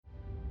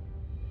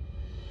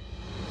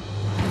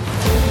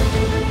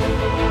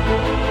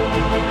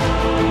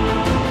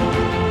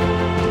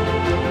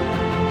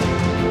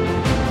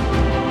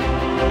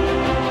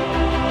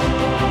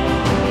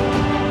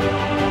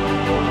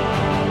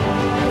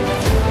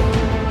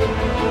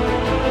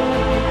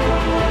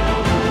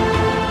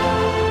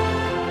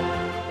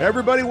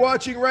Everybody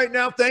watching right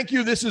now, thank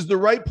you. This is the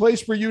right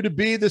place for you to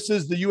be. This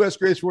is the U.S.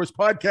 Grace Force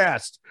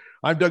podcast.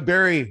 I'm Doug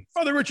Barry.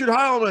 Father Richard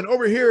Heilman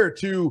over here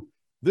to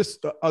this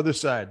other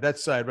side, that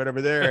side right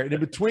over there. And in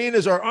between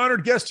is our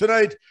honored guest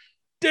tonight,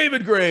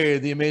 David Gray,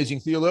 the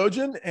amazing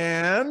theologian,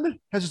 and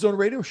has his own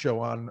radio show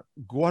on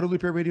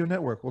Guadalupe Radio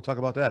Network. We'll talk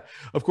about that.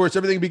 Of course,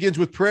 everything begins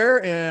with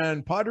prayer.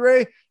 And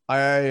Padre,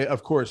 I,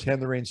 of course,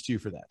 hand the reins to you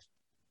for that.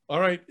 All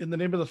right. In the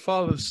name of the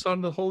Father, the Son,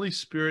 and the Holy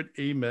Spirit,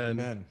 amen.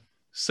 Amen.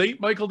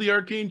 Saint Michael the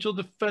Archangel,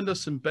 defend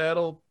us in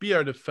battle. Be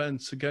our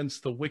defense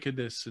against the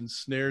wickedness and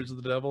snares of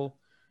the devil.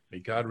 May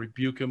God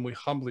rebuke him, we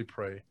humbly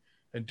pray.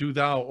 And do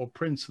thou, O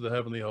Prince of the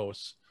heavenly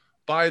hosts,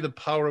 by the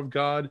power of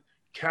God,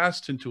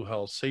 cast into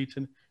hell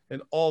Satan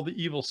and all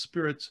the evil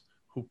spirits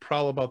who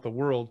prowl about the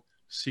world,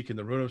 seeking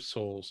the ruin of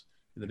souls.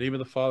 In the name of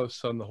the Father,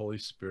 Son, and the Holy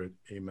Spirit,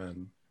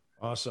 amen.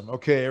 Awesome.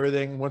 Okay,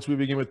 everything. Once we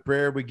begin with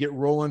prayer, we get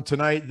rolling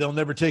tonight. They'll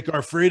never take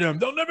our freedom.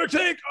 They'll never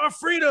take our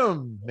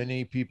freedom.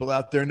 Many people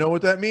out there know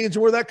what that means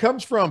and where that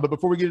comes from. But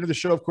before we get into the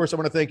show, of course, I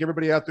want to thank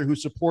everybody out there who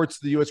supports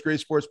the U.S.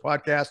 Grace Force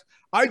podcast.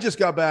 I just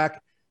got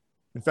back.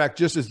 In fact,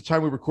 just as the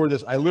time we record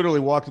this, I literally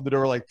walked in the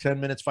door like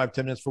 10 minutes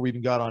before we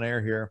even got on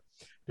air here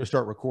to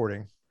start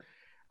recording.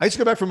 I just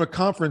got back from a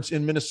conference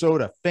in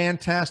Minnesota.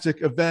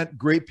 Fantastic event.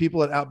 Great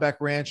people at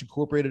Outback Ranch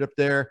Incorporated up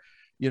there.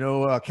 You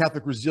know,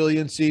 Catholic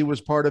Resiliency was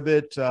part of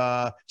it.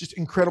 Just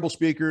incredible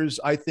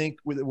speakers, I think,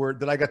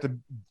 that I got to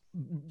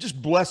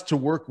just blessed to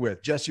work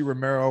with. Jesse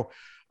Romero,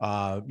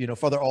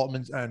 Father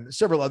Altman, and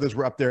several others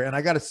were up there. And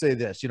I got to say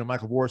this,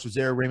 Michael Boris was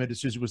there, Raymond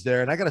D'Souza was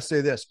there. And I got to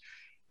say this,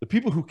 the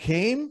people who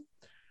came,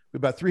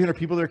 about 300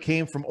 people there,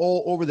 came from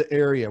all over the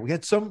area. We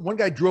had one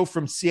guy drove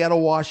from Seattle,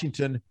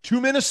 Washington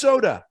to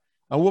Minnesota.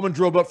 A woman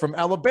drove up from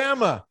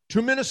Alabama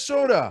to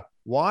Minnesota.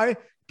 Why?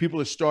 People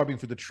are starving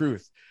for the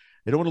truth.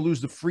 They don't want to lose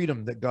the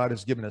freedom that God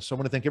has given us. So I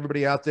want to thank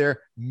everybody out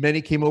there.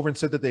 Many came over and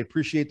said that they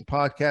appreciate the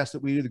podcast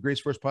that we do, the Grace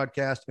Force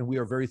podcast, and we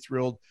are very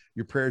thrilled.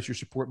 Your prayers, your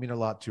support mean a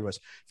lot to us.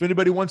 If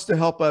anybody wants to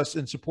help us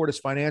and support us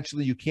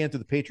financially, you can through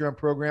the Patreon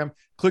program.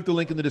 Click the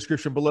link in the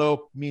description below.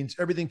 It means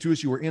everything to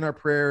us. You are in our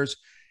prayers.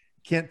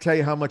 Can't tell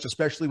you how much,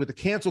 especially with the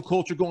cancel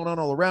culture going on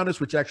all around us,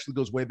 which actually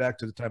goes way back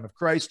to the time of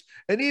Christ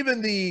and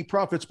even the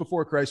prophets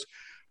before Christ.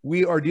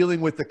 We are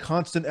dealing with the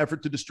constant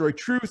effort to destroy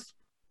truth.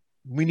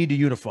 We need to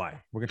unify.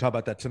 We're going to talk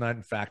about that tonight,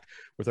 in fact,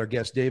 with our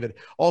guest, David.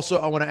 Also,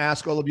 I want to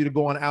ask all of you to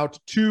go on out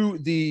to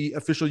the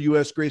official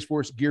U.S. Grace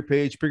Force gear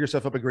page. Pick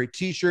yourself up a great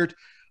T-shirt.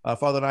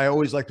 Father and I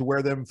always like to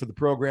wear them for the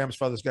programs.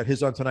 Father's got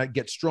his on tonight.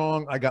 Get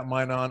strong. I got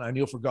mine on. I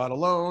kneel for God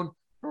alone.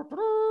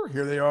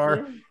 Here they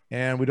are.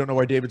 And we don't know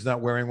why David's not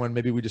wearing one.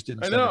 Maybe we just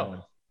didn't send him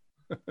one.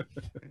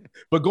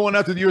 But going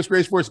out to the U.S.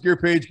 Grace Force gear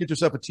page, get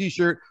yourself a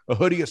T-shirt, a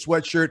hoodie, a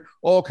sweatshirt,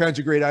 all kinds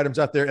of great items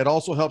out there. It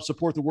also helps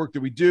support the work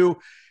that we do,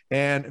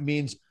 and it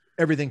means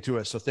everything to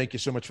us. So thank you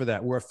so much for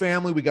that. We're a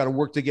family. We got to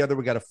work together.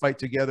 We got to fight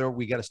together.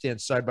 We got to stand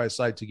side by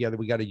side together.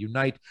 We got to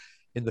unite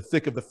in the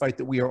thick of the fight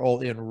that we are all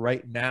in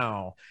right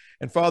now.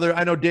 And Father,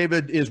 I know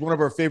David is one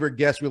of our favorite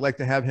guests. We like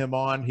to have him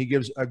on. He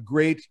gives a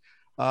great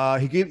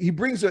he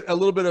brings a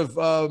little bit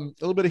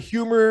of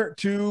humor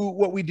to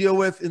what we deal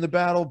with in the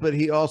battle, but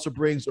he also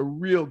brings a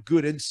real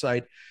good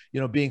insight,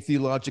 being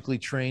theologically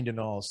trained and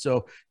all.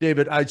 So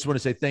David, I just want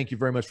to say thank you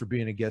very much for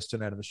being a guest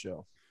tonight on the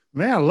show.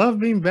 Man, I love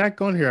being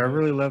back on here. I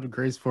really love the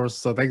Grace Force.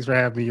 So thanks for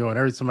having me on.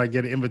 Every time I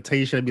get an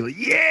invitation, I'd be like,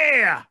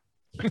 yeah.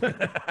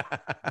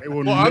 They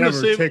will never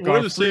take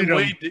our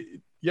freedom.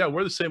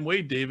 We're the same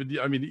way, David.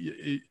 I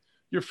mean,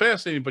 you're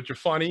fascinating, but you're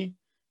funny.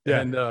 Yeah.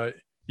 And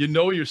you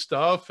know your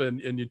stuff,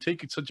 and you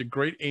take such a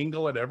great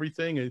angle at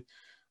everything.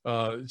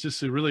 It's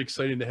just really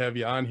exciting to have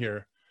you on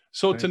here.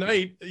 So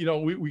tonight,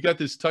 we got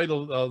this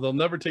title, They'll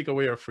Never Take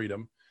Away Our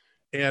Freedom.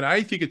 And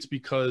I think it's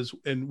because,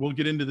 and we'll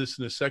get into this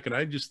in a second,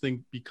 I just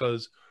think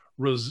because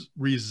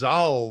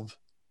resolve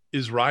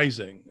is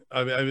rising.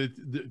 I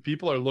mean,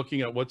 people are looking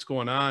at what's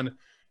going on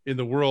in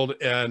the world,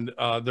 and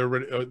they're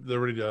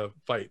ready to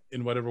fight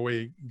in whatever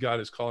way God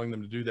is calling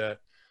them to do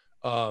that.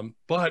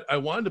 But I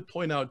wanted to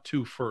point out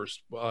too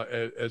first,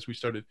 as we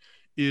started,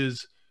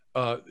 is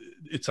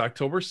it's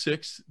October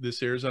 6th.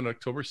 This airs on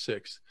October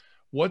 6th.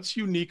 What's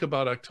unique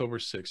about October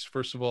 6th?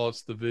 First of all,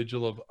 it's the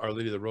vigil of Our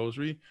Lady of the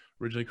Rosary,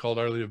 originally called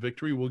Our Lady of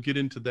Victory. We'll get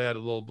into that a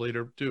little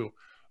later too.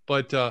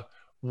 But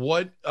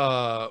what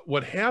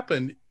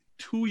happened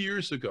 2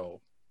 years ago,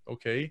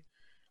 okay,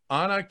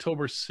 on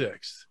October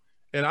 6th,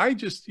 and I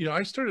just,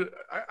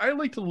 I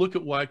like to look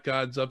at what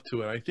God's up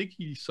to, and I think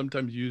he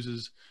sometimes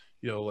uses,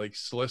 like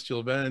celestial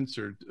events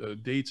or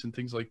dates and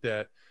things like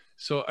that.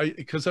 So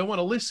because I want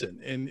to listen.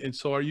 And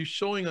so are you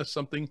showing us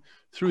something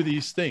through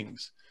these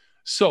things?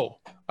 So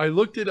I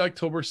looked at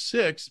October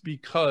 6th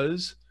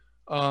because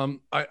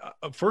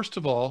first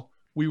of all,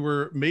 we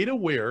were made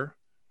aware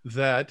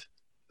that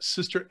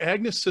Sister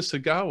Agnes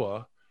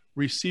Sisagawa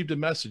received a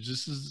message.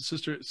 This is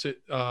Sister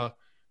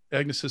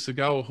Agnes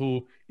Sisagawa,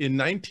 who in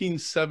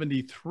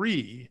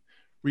 1973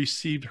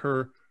 received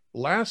her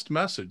last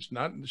message.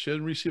 She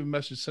hasn't received a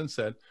message since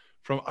that,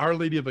 from Our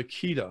Lady of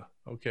Akita.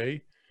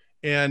 Okay.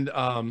 And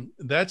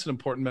that's an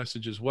important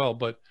message as well.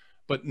 But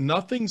but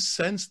nothing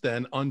since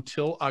then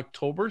until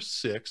October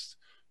 6th,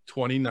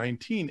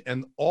 2019.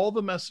 And all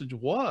the message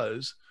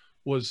was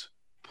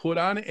put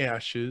on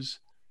ashes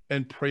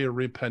and pray a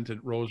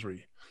repentant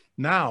rosary.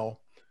 Now,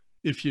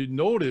 if you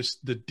notice,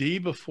 the day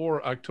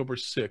before October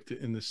 6th,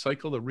 in the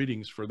cycle of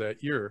readings for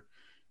that year,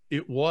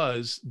 it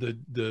was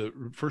the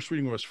first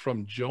reading was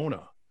from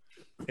Jonah.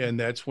 And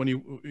that's when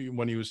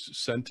he was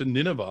sent to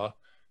Nineveh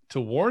to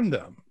warn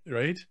them,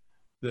 right?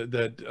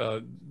 That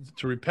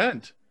to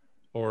repent,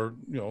 or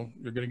you're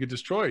going to get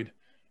destroyed.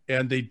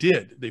 And they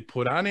did. They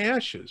put on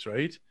ashes,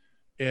 right?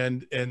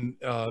 And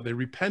they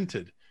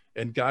repented,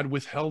 and God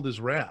withheld his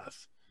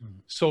wrath. Mm-hmm.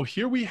 So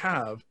here we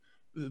have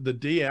the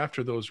day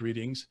after those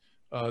readings,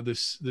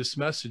 this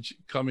message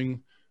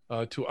coming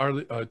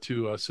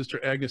to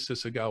Sister Agnes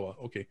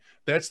Sisagawa. Okay,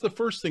 that's the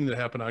first thing that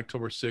happened on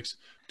October 6,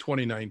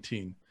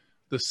 2019.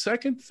 The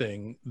second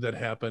thing that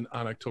happened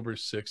on October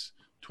 6,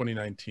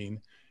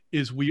 2019,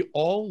 is we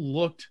all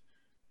looked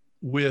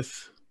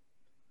with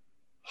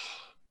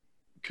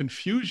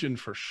confusion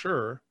for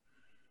sure,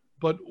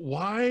 but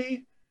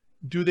why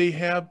do they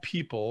have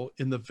people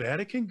in the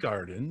Vatican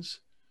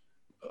gardens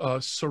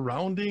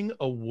surrounding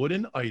a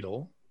wooden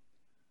idol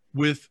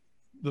with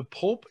the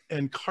Pope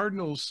and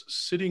cardinals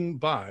sitting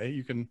by?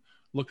 You can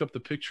look up the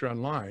picture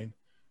online.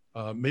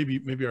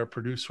 Maybe our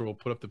producer will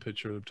put up the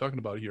picture I'm talking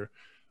about here.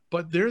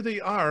 But there they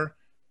are,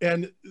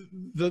 and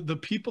the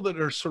people that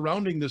are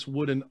surrounding this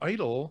wooden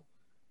idol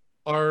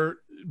are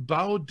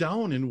bowed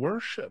down in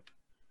worship.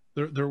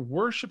 They're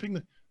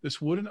worshiping this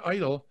wooden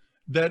idol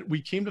that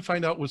we came to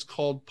find out was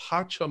called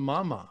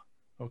Pachamama.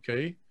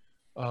 Okay,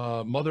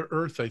 Mother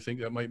Earth, I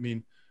think that might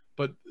mean.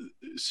 But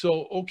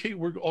so okay,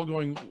 we're all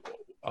going,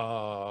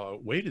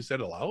 wait, is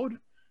that allowed?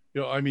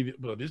 I mean,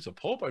 well, it is a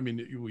Pope. I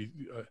mean,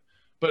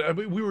 but I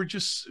mean, we were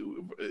just,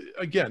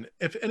 again,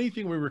 if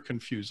anything, we were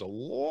confused. A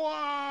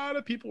lot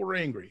of people were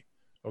angry.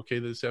 Okay,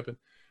 this happened.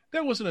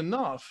 That wasn't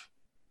enough.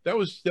 That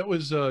was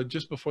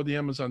just before the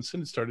Amazon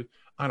Synod started.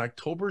 On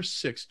October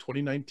 6,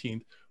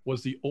 2019,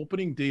 was the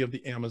opening day of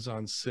the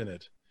Amazon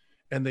Synod.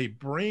 And they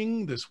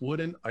bring this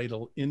wooden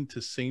idol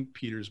into St.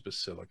 Peter's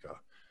Basilica.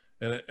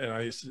 And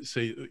I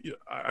say,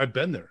 I've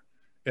been there.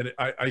 And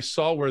I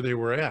saw where they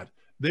were at.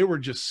 They were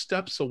just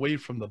steps away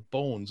from the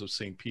bones of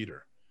St.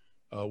 Peter.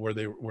 Where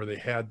they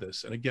had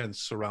this, and again,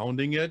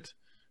 surrounding it,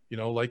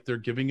 like they're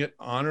giving it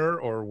honor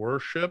or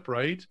worship,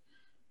 right?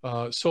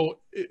 So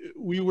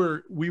we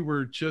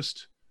were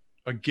just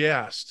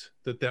aghast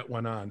that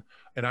went on.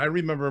 And I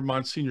remember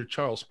Monsignor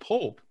Charles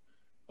Pope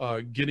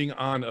getting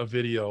on a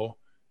video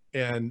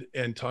and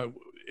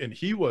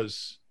he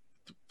was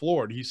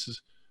floored. He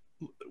says,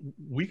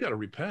 we got to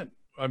repent.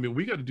 I mean,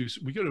 we got to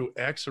do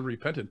acts of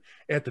repentance.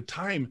 At the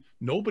time,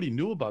 nobody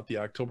knew about the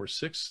October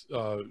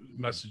 6th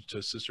message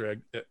to Sister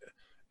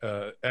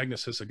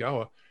Agnes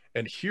Sisagawa,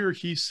 and here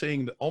he's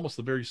saying almost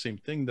the very same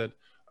thing that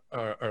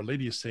Our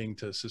Lady is saying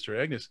to Sister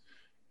Agnes,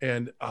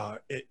 and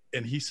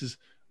he says,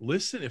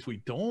 listen, if we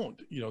don't,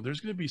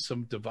 there's going to be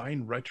some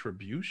divine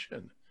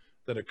retribution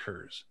that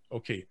occurs.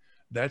 Okay,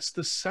 that's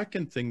the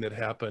second thing that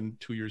happened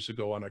 2 years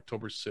ago on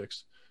October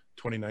 6th,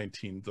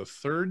 2019. The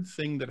third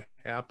thing that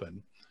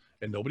happened,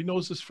 and nobody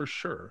knows this for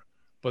sure,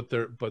 but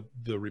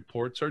the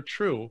reports are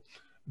true,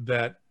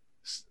 that,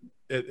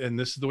 and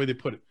this is the way they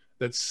put it,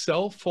 that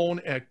cell phone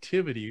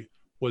activity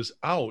was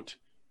out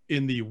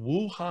in the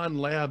Wuhan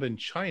lab in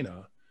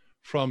China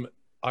from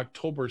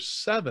October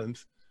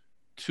 7th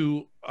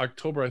to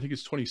October, I think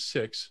it's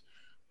 26th,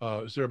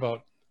 is there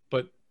about,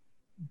 but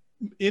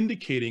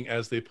indicating,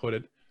 as they put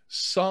it,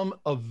 some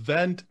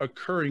event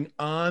occurring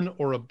on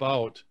or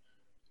about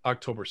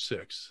October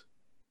 6th.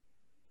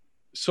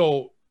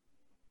 So,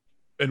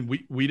 and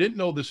we didn't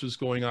know this was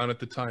going on at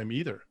the time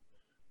either.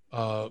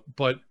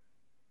 But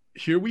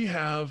here we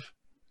have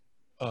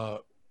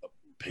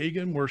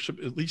pagan worship,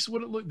 at least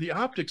what it looked, the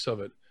optics of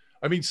it.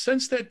 I mean,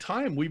 since that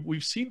time,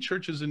 we've seen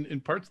churches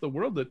in parts of the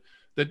world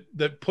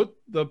that put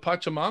the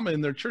Pachamama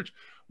in their church.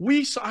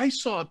 I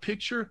saw a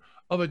picture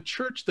of a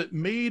church that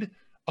made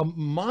a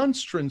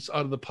monstrance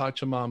out of the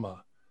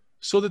Pachamama,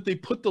 so that they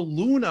put the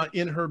Luna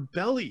in her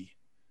belly.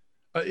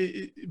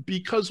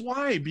 Because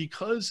why?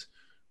 Because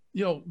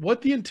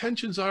what the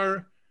intentions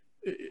are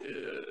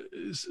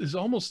is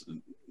almost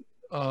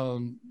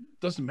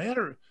doesn't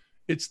matter.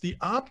 It's the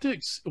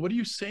optics. What are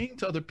you saying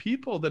to other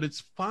people? That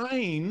it's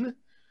fine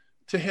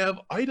to have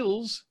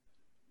idols,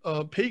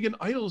 pagan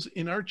idols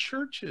in our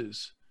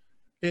churches.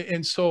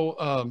 And so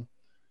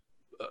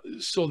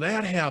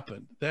that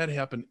happened.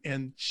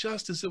 And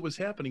just as it was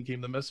happening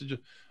came the message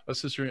of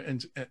Sister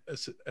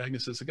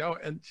Agnes Sisagawa.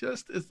 And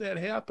just as that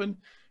happened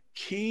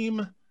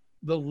came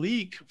the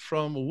leak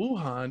from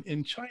Wuhan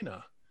in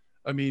China.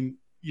 I mean,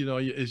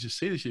 as you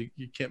say this,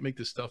 you can't make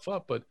this stuff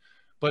up,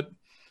 but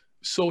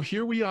so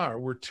here we are,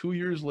 we're 2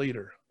 years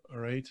later. All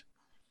right.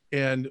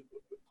 And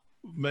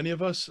many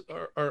of us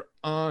are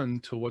on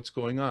to what's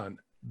going on.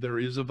 There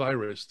is a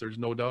virus. There's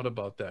no doubt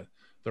about that.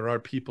 There are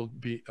people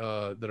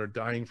that are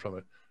dying from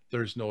it.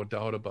 There's no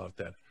doubt about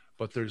that.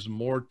 But there's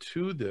more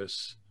to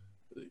this.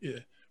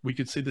 We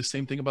could say the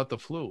same thing about the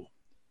flu.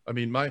 I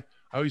mean, I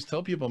always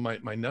tell people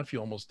my nephew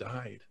almost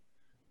died,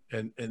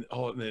 and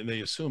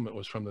they assume it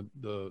was from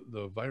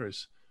the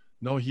virus.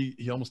 No,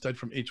 he almost died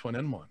from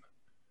H1N1.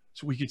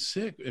 So we get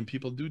sick and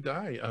people do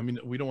die. I mean,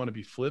 we don't want to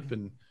be flip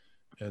and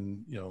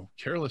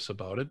careless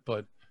about it,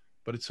 but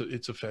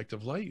it's a fact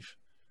of life.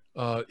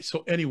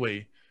 So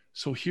anyway,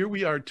 so here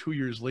we are 2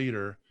 years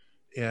later,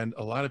 and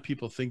a lot of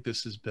people think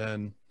this has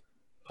been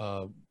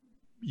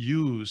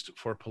used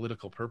for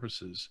political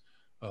purposes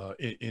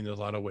in a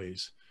lot of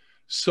ways.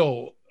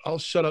 So I'll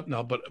shut up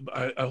now, but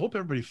I hope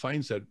everybody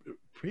finds that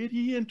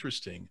pretty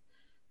interesting.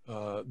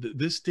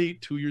 This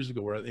date 2 years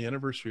ago, we're at the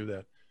anniversary of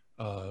that.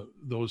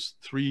 Those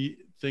three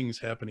things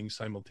happening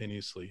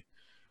simultaneously.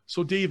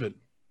 So David,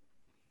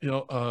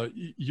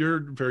 you're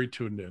very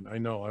tuned in. I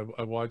know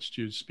I watched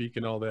you speak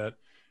and all that,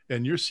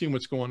 and you're seeing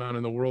what's going on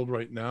in the world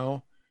right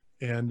now.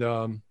 And,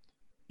 and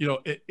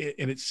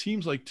it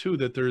seems like too,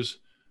 that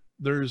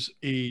there's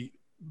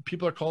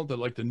people are calling it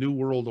like the New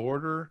World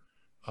Order.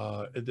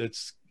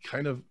 That's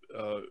kind of,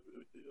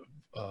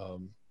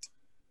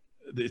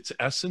 its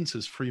essence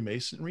is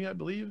Freemasonry, I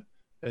believe.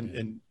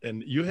 And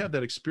you have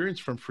that experience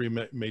from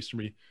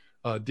Freemasonry.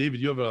 David,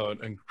 you have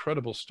an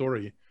incredible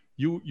story.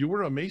 You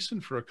were a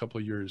Mason for a couple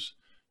of years,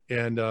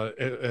 and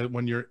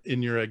when you're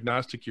in your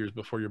agnostic years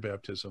before your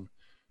baptism,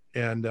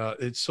 and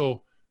it's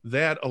so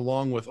that,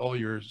 along with all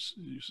your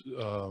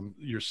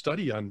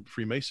study on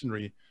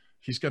Freemasonry,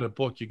 he's got a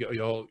book.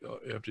 You all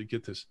have to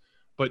get this,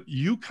 but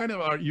you kind of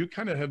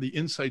have the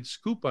inside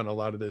scoop on a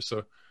lot of this.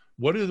 So,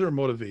 what are their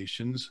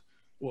motivations?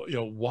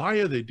 Well, why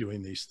are they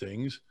doing these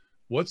things?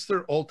 What's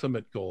their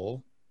ultimate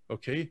goal?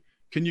 Okay,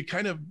 can you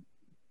kind of,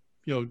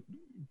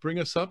 bring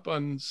us up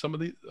on some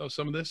of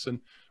this, and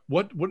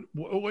what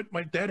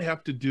might that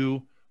have to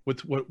do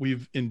with what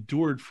we've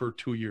endured for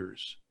 2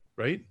 years,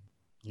 right?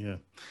 Yeah,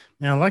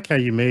 man, I like how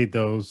you made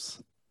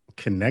those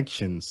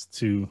connections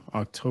to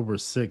October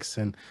 6th,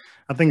 and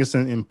I think it's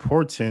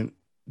important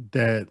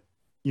that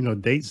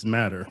dates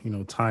matter,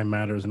 time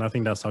matters, and I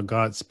think that's how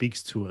God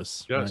speaks to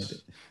us. Yes,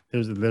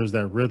 right? There's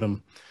that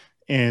rhythm.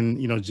 And,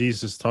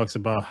 Jesus talks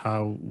about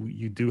how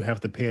you do have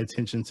to pay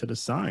attention to the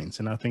signs.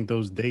 And I think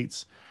those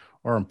dates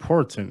are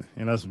important.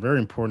 And that's very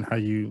important how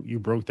you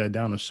broke that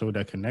down and showed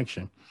that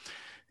connection.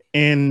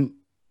 And,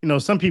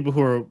 some people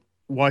who are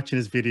watching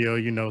this video,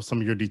 some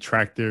of your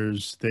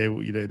detractors, they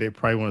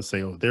probably want to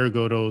say, oh, there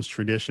go those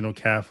traditional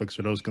Catholics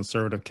or those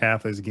conservative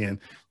Catholics again,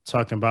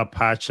 talking about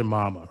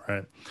Pachamama,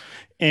 right?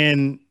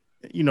 And,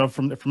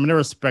 from their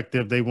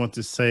perspective, they want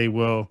to say,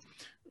 well,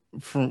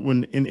 from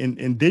when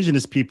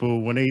indigenous people,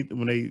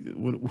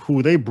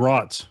 who they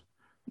brought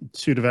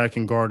to the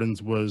Vatican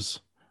Gardens was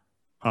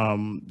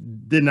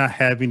did not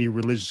have any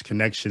religious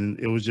connection.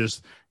 It was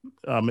just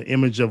an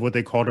image of what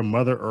they called a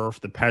Mother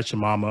Earth, the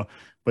Pachamama.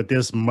 But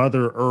this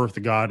Mother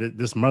Earth God,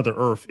 this Mother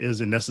Earth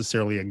isn't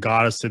necessarily a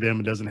goddess to them.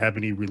 It doesn't have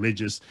any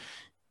religious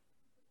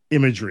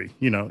imagery,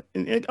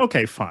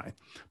 okay, fine.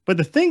 But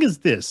the thing is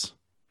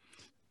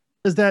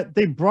that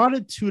they brought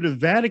it to the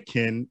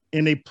Vatican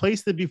and they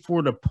placed it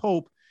before the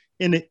Pope.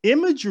 And the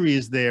imagery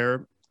is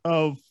there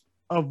of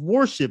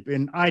worship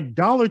and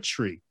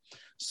idolatry.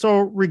 So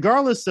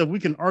regardless of, we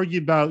can argue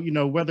about,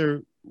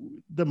 whether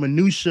the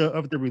minutia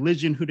of the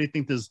religion, who they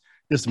think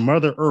this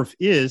Mother Earth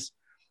is,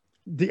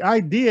 the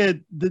idea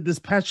that this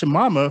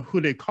Pachamama,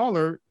 who they call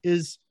her,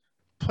 is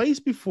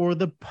placed before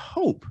the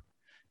Pope.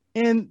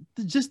 And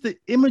just the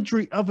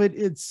imagery of it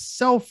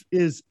itself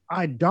is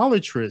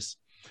idolatrous.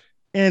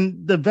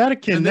 And the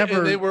Vatican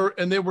they were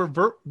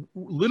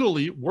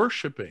literally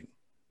worshiping.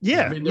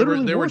 Yeah, I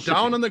mean, they were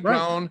down on the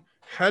ground,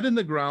 head in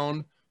the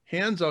ground,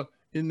 hands up,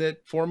 in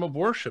that form of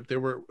worship. They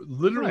were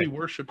literally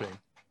worshiping.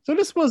 So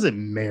this wasn't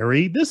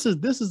Mary. This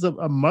is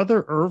a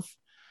Mother Earth,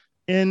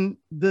 and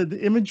the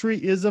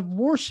imagery is of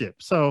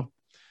worship. So,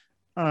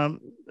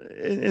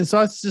 and so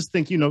I just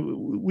think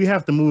we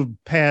have to move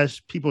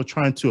past people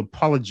trying to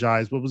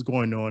apologize what was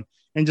going on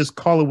and just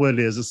call it what it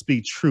is and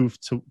speak truth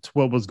to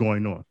what was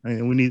going on.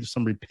 And we need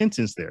some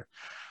repentance there.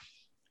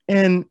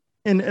 And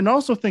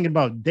also thinking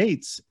about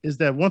dates is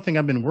that one thing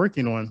I've been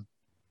working on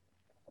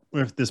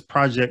with this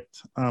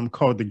project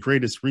called The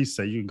Greatest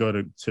Reset. You can go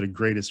to the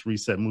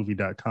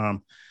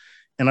greatestresetmovie.com.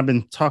 And I've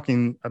been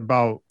talking a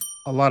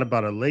lot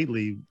about it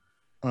lately.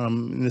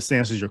 And this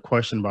answers your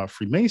question about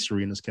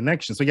Freemasonry and its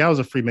connection. So yeah, I was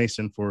a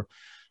Freemason for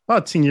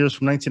about 10 years,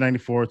 from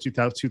 1994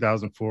 to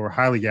 2004,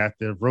 highly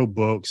active, wrote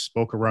books,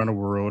 spoke around the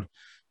world,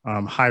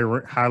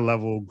 high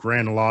level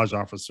Grand Lodge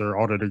officer,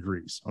 all the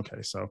degrees.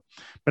 Okay, so,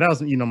 but that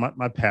was,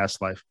 my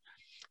past life.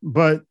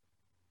 But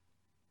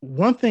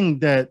one thing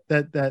that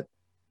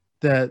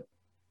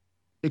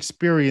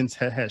experience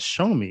has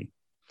shown me,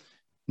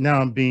 now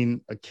I'm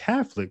being a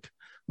Catholic,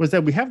 was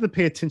that we have to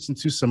pay attention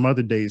to some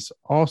other days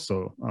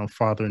also,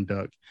 Father and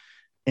Doug.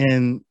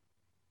 And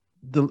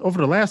over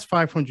the last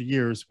 500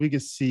 years, we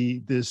could see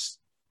this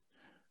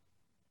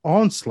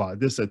onslaught,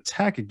 this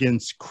attack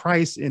against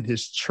Christ and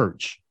his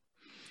church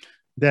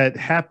that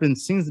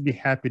seems to be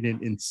happening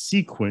in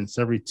sequence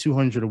every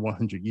 200 or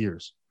 100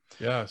 years.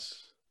 Yes.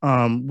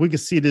 We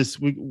could see this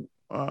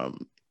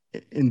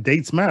and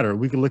dates matter.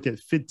 We can look at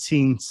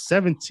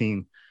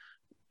 1517,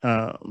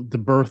 the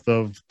birth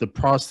of the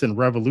Protestant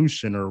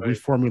Revolution or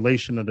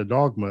reformulation of the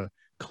dogma,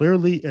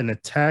 clearly an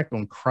attack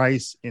on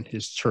Christ and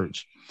his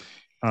church,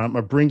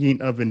 a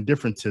bringing of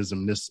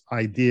indifferentism, this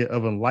idea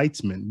of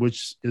enlightenment,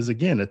 which is,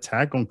 again,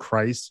 attack on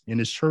Christ and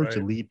his church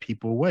to lead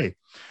people away.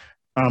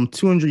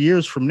 200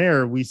 years from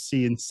there, we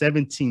see in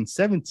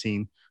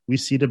 1717, we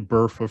see the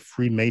birth of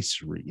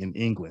Freemasonry in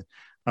England,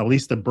 at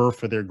least the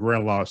birth of their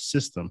Grand Lodge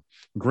system.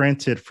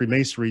 Granted,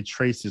 Freemasonry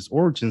traces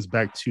origins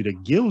back to the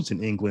guilds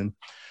in England,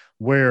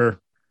 and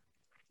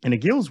the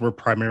guilds were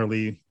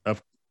primarily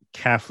of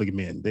Catholic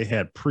men. They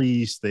had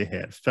priests, they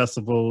had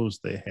festivals,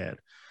 they had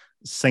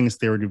saints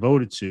they were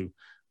devoted to.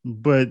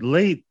 But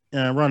late,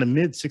 around the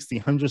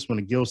mid-1600s, when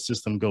the guild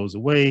system goes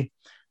away,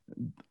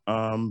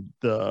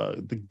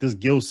 this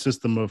guild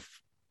system of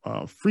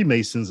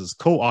Freemasons is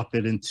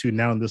co-opted into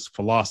now this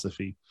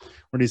philosophy,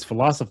 where these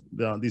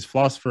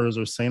philosophers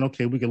are saying,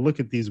 okay, we can look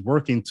at these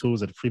working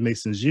tools that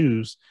Freemasons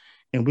use,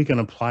 and we can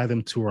apply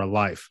them to our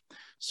life.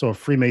 So a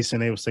Freemason,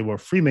 they would say, well, a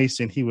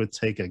Freemason, he would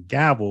take a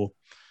gavel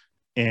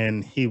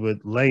and he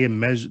would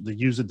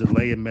use it to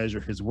lay and measure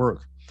his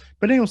work.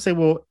 But they would say,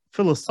 well,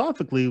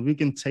 philosophically, we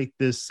can take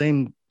this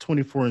same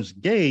 24-inch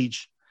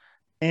gauge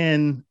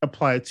and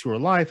apply it to our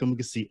life, and we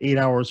can see 8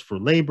 hours for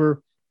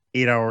labor,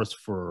 8 hours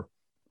for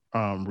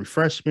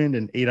refreshment,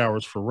 and 8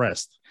 hours for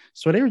rest.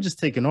 So they were just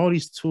taking all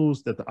these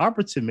tools that the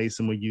operative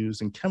Mason would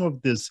use and come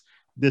up with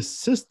this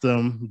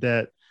system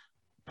that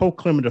Pope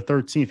Clement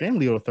XIII and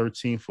Leo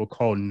XIII will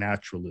call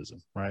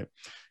naturalism, right?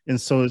 And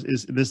so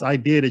it's this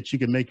idea that you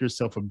can make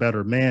yourself a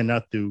better man,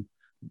 not through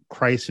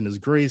Christ and his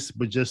grace,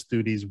 but just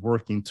through these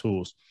working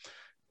tools.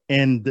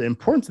 And the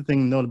important thing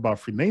to note about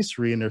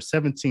Freemasonry in their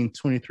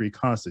 1723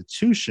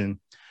 Constitution,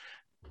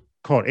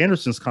 called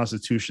Anderson's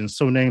Constitution,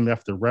 so named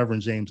after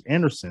Reverend James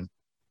Anderson,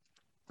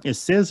 it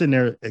says in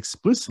there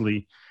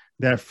explicitly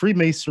that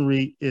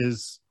Freemasonry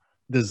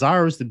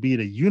desires to be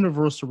the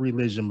universal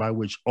religion by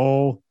which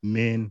all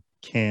men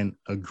can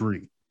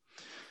agree,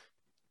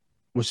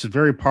 which is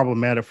very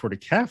problematic for the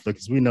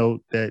Catholics. We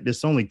know that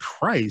it's only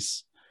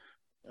Christ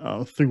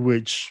through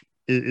which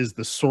is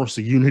the source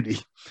of unity,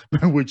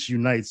 which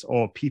unites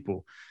all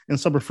people. And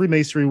so the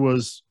Freemasonry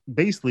was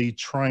basically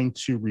trying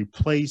to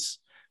replace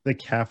the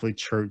Catholic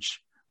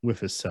Church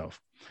with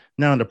itself.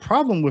 Now, the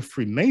problem with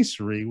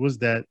Freemasonry was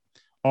that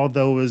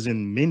although it was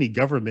in many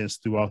governments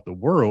throughout the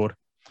world,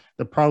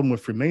 the problem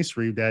with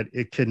Freemasonry that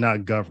it could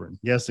not govern.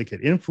 Yes, it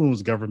could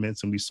influence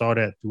governments, and we saw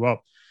that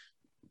throughout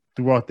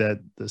the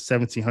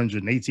 1700s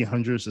and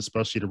 1800s,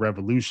 especially the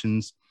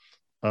revolutions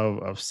of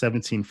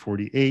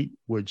 1748,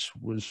 which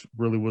was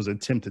an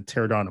attempt to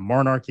tear down the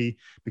monarchy,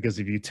 because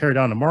if you tear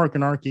down the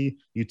monarchy,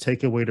 you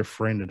take away the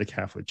friend of the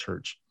Catholic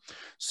Church.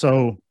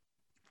 So,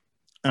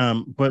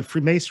 but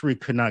Freemasonry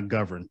could not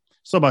govern.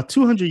 So about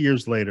 200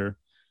 years later,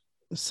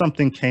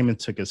 something came and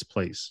took its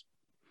place.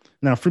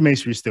 Now,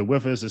 Freemasonry is still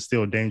with us. It's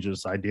still a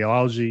dangerous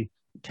ideology.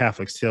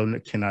 Catholics still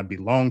cannot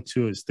belong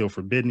to it. It's still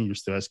forbidden. You're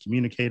still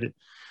excommunicated.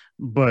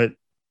 But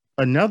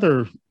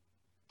another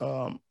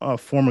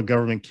form of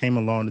government came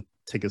along to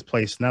take its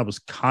place, and that was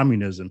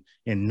communism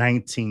in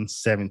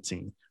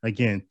 1917.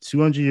 Again,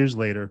 200 years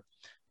later,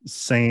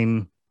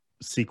 same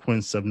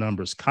sequence of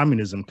numbers.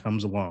 Communism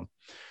comes along.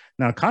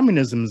 Now,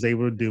 communism is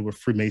able to do what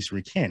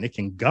Freemasonry can. It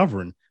can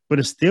govern, but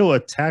it's still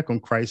an attack on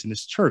Christ and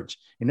his church.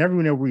 And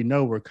everywhere we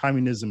know where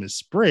communism is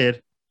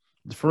spread,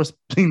 the first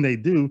thing they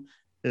do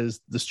is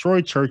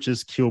destroy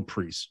churches, kill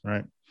priests,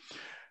 right?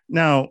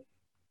 Now,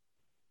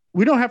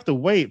 we don't have to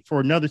wait for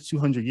another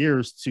 200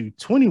 years to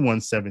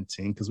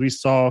 2117, because we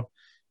saw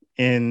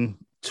in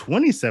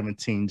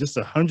 2017, just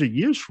 100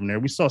 years from there,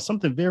 we saw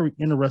something very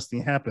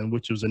interesting happen,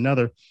 which was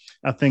another,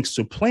 I think,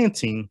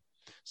 supplanting.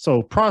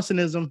 So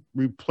Protestantism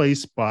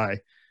replaced by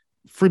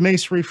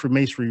Freemasonry,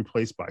 Freemasonry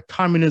replaced by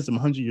communism.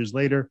 100 years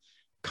later,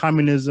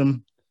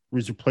 communism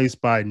was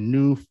replaced by a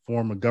new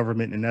form of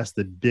government, and that's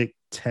the big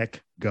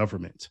tech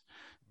government.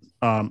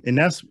 And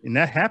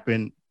that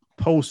happened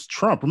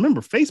post-Trump.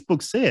 Remember,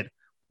 Facebook said,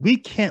 we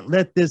can't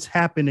let this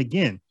happen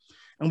again.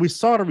 And we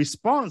saw the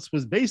response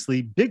was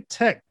basically big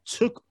tech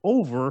took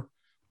over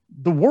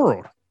the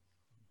world,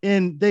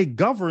 and they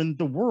govern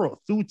the world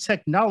through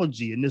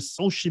technology and this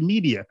social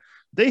media.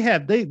 They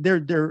have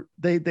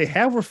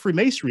what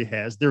Freemasonry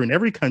has. They're in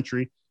every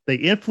country. They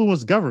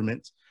influence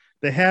governments.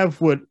 They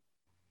have what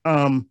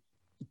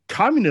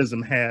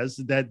communism has,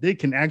 that they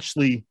can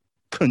actually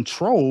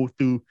control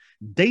through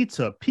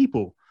data,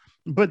 people.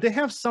 But they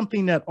have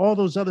something that all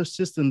those other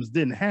systems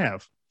didn't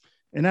have,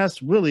 and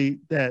that's really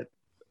that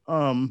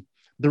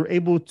they're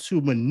able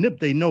to manipulate.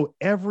 They know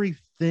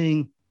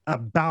everything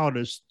about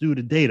us through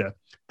the data.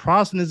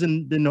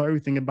 Protestantism didn't know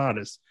everything about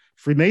us.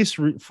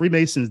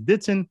 Freemasons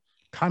didn't.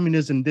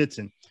 Communism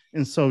didn't.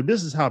 And so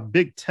this is how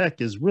big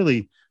tech is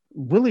really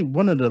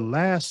one of the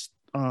last,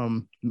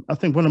 I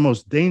think one of the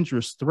most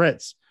dangerous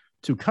threats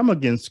to come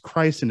against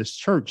Christ and his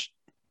church,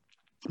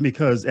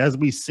 because as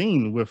we've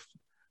seen with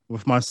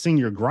my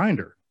senior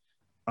grinder,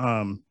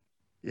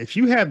 If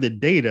you have the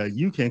data,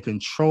 you can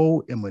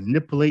control and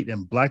manipulate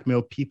and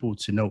blackmail people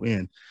to no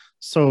end.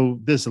 So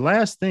this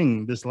last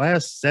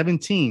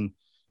 17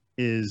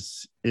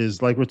 is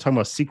like we're talking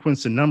about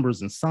sequence and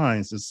numbers and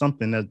signs is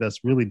something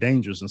that's really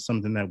dangerous and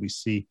something that we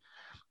see.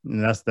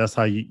 And that's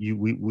how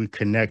we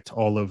connect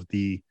all of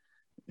the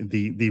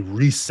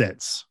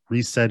resets,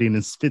 resetting in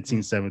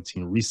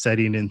 1517,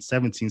 resetting in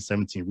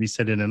 1717,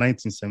 resetting in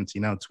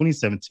 1917, now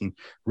 2017,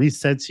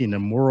 resetting the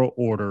moral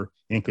order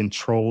and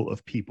control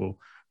of people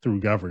through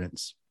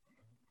governance.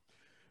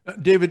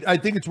 David, I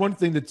think it's one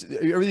thing that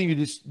everything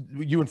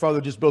you and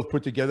Father just both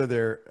put together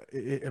there.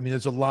 I mean,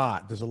 there's a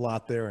lot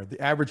there.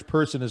 The average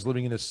person is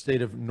living in a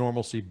state of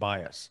normalcy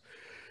bias.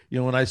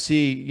 When I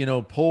see,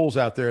 polls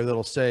out there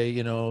that'll say,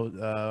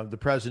 the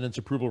president's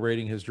approval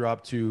rating has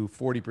dropped to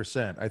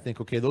 40%. I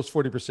think, okay, those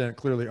 40%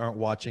 clearly aren't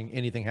watching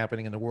anything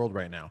happening in the world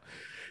right now.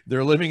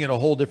 They're living in a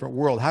whole different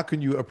world. How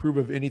can you approve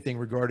of anything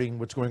regarding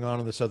what's going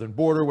on the southern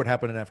border, what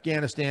happened in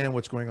Afghanistan,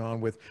 what's going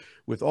on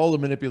with all the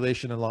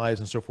manipulation and lies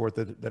and so forth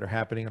that are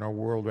happening in our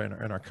world and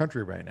in our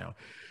country right now?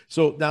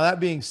 So now that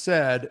being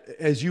said,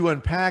 as you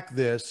unpack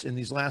this, in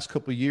these last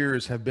couple of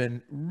years have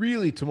been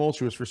really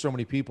tumultuous for so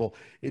many people.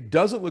 It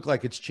doesn't look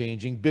like it's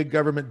changing. Big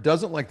government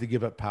doesn't like to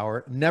give up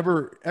power,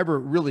 never, ever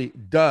really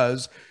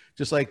does.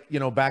 Just like,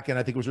 back in,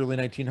 I think it was early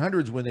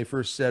 1900s when they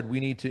first said we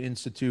need to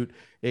institute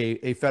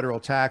a federal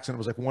tax, and it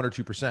was like 1 or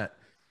 2%.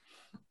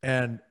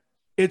 And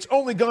it's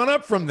only gone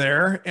up from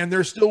there, and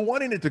they're still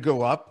wanting it to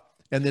go up.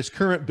 And this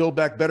current Build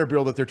Back Better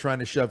bill that they're trying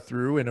to shove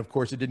through, and of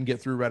course it didn't get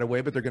through right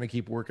away, but they're going to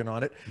keep working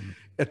on it.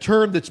 A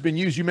term that's been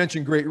used, you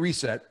mentioned Great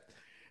Reset,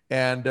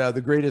 and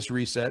the Greatest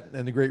Reset,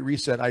 and the Great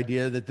Reset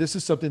idea that this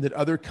is something that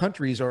other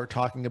countries are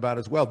talking about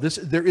as well.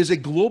 There is a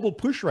global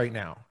push right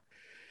now.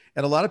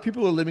 And a lot of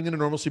people are living in a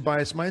normalcy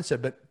bias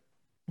mindset, but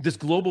this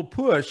global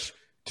push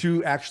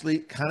to actually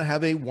kind of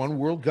have a one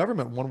world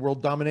government, one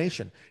world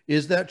domination.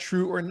 Is that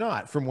true or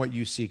not from what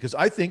you see? Because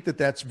I think that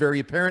that's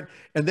very apparent,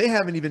 and they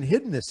haven't even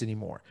hidden this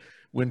anymore.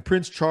 When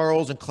Prince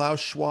Charles and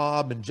Klaus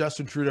Schwab and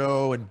Justin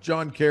Trudeau and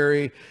John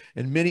Kerry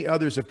and many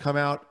others have come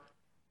out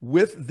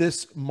with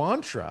this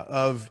mantra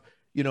of,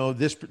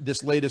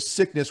 this latest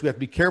sickness, we have to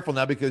be careful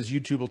now because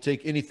YouTube will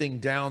take anything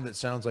down that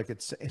sounds like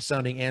it's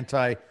sounding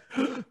anti,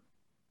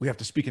 we have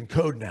to speak in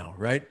code now,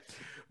 right?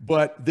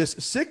 But this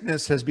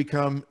sickness has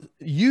become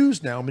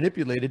used now,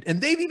 manipulated, and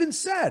they've even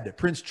said,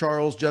 Prince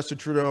Charles, Justin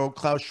Trudeau,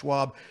 Klaus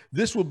Schwab,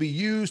 this will be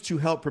used to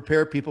help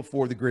prepare people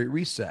for the Great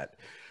Reset.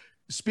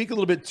 Speak a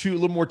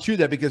little more to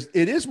that, because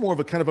it is more of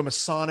a kind of a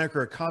Masonic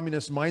or a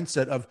communist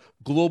mindset of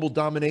global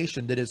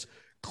domination that is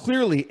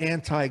clearly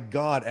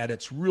anti-God at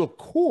its real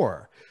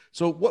core.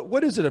 So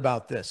what is it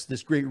about this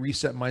Great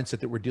Reset mindset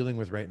that we're dealing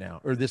with right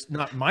now? Or this,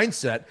 not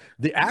mindset,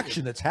 the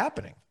action that's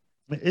happening?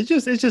 It's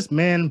just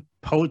man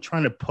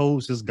trying to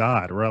pose as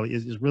God, really.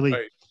 It's really,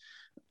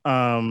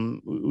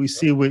 right. We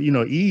see with,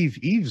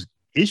 Eve's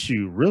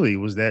issue really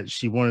was that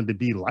she wanted to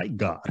be like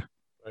God.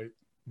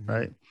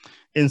 Right.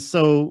 And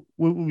so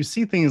when we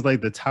see things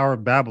like the Tower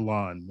of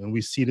Babylon, and we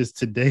see this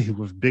today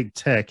with big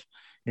tech,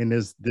 and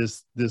there's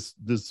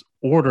this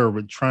order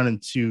with trying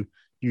to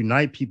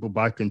unite people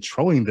by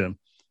controlling them,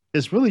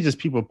 it's really just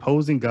people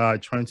posing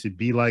God, trying to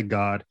be like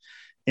God.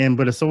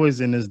 But it's always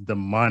in this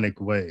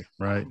demonic way,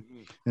 right?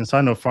 And so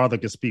I know Father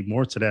could speak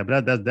more to that,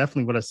 but that's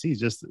definitely what I see.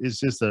 It's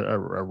just a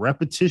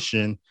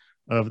repetition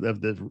of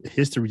the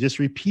history just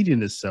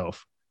repeating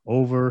itself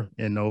over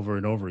and over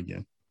and over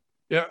again.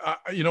 Yeah,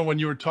 when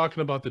you were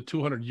talking about the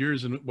 200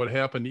 years and what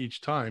happened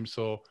each time,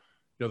 so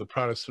the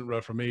Protestant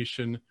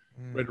Reformation,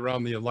 right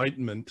around the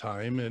Enlightenment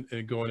time,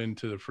 and going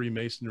into the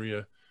Freemasonry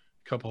a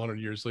couple hundred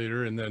years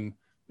later, and then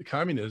the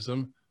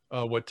communism.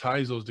 What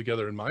ties those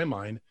together in my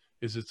mind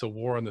is it's a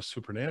war on the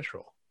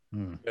supernatural.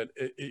 And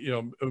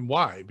and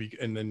why?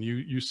 And then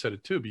you said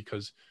it too,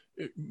 because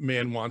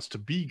man wants to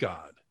be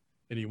God,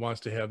 and he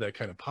wants to have that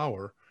kind of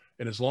power.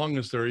 And as long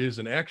as there is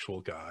an actual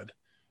God,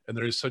 and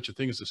there is such a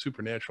thing as a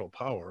supernatural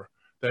power,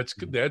 that's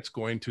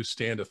going to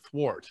stand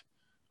athwart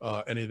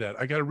any of that.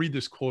 I got to read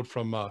this quote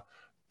from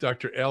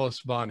Dr.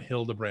 Alice von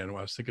Hildebrand, who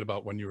I was thinking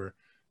about when you were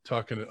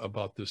talking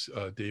about this,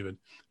 David.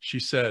 She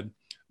said,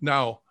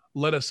 "Now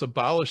let us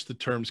abolish the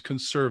terms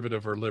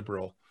conservative or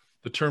liberal,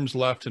 the terms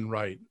left and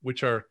right,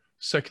 which are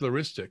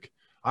secularistic.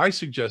 I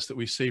suggest that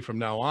we say from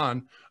now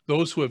on,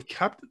 those who have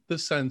kept the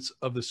sense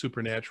of the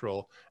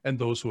supernatural and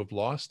those who have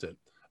lost it.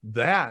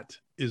 That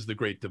is the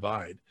great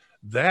divide.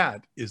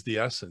 That is the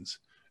essence.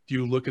 Do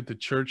you look at the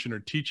church and her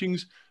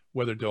teachings,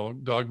 whether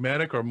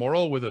dogmatic or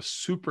moral, with a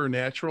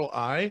supernatural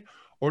eye,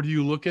 or do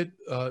you look at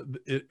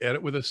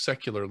it with a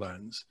secular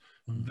lens?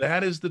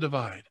 That is the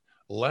divide.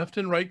 Left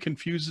and right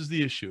confuses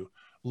the issue.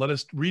 Let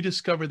us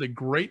rediscover the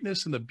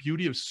greatness and the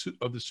beauty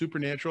of the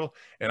supernatural.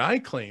 And I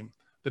claim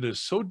that it is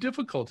so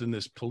difficult in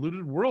this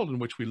polluted world in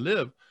which we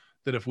live,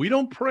 that if we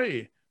don't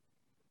pray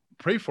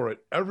for it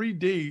every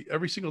day,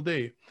 every single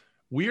day,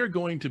 we are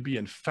going to be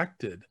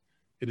infected.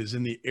 It is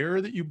in the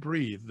air that you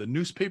breathe, the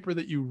newspaper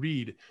that you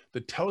read, the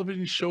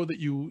television show that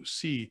you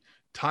see.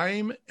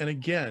 Time and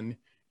again,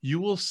 you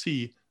will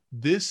see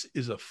this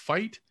is a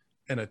fight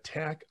an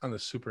attack on the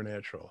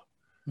supernatural.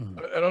 Mhm.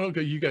 I don't know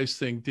what you guys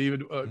think,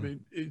 David. I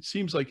mean, it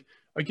seems like,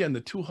 again,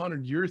 the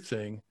 200-year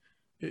thing,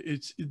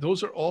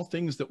 those are all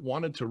things that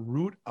wanted to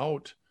root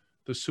out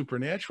the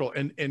supernatural.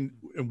 And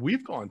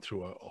we've gone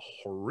through a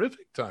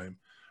horrific time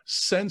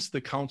since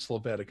the Council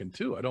of Vatican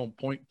II. I don't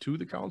point to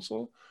the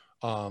council.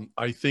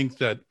 I think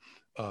that,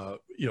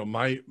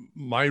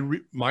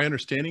 my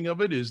understanding of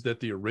it is that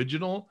the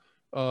original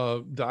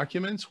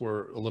documents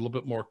were a little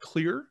bit more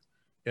clear.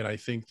 And I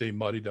think they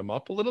muddied them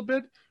up a little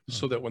bit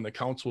so that when the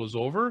council was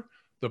over,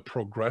 the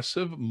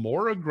progressive,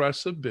 more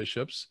aggressive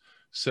bishops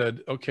said,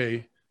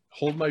 okay,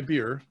 hold my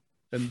beer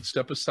and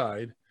step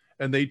aside.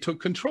 And they took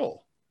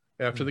control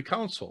after the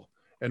council.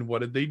 And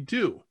what did they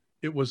do?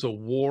 It was a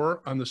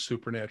war on the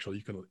supernatural.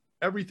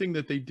 Everything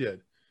that they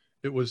did,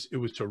 it was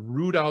to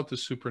root out the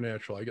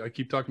supernatural. I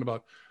keep talking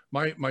about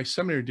my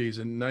seminary days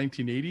in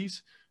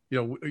 1980s.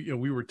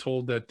 We were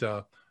told that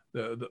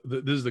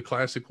this is the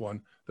classic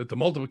one, that the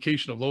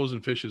multiplication of loaves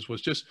and fishes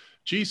was just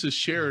Jesus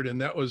shared, and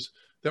that was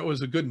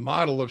a good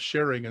model of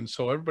sharing. And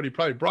so everybody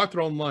probably brought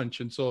their own lunch,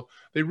 and so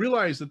they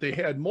realized that they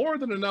had more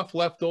than enough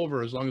left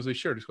over as long as they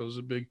shared it. So it was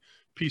a big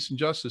peace and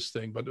justice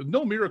thing, but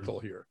no miracle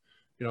here,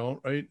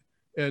 right?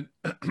 And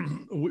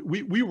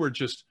we were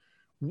just,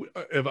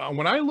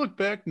 when I look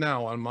back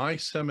now on my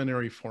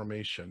seminary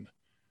formation,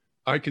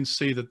 I can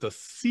say that the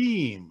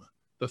theme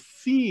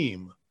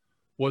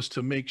was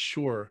to make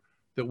sure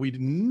that we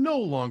no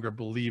longer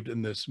believed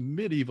in this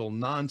medieval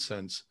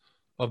nonsense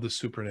of the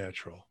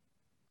supernatural.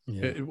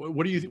 Yeah.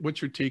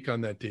 What's your take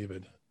on that,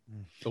 David?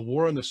 The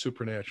war on the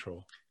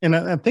supernatural. And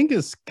I think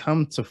it's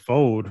come to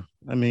fold.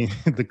 I mean,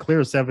 the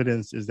clearest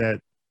evidence is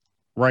that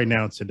right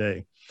now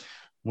today,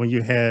 when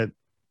you had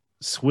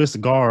Swiss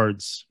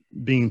guards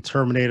being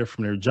terminated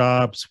from their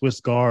jobs, Swiss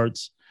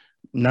guards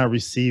not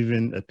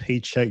receiving a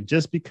paycheck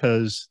just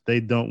because they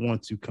don't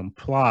want to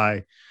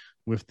comply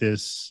with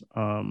this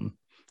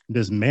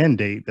this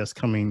mandate that's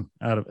coming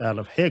out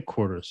of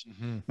headquarters.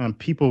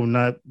 People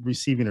not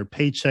receiving their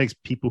paychecks,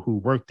 people who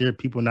work there,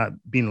 people not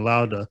being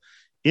allowed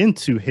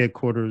into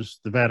headquarters,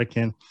 the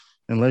Vatican,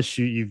 unless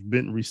you've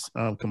been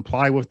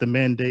comply with the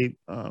mandate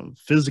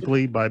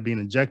physically by being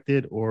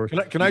ejected. Or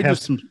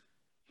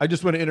I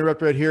just want to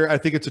interrupt right here. I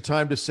think it's a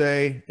time to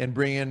say and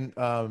bring in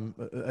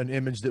an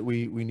image that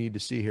we need to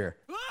see here.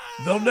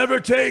 They'll never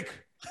take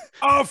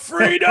our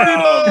freedom.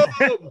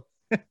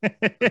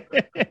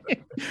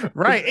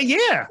 Right.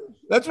 Yeah.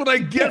 That's what I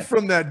get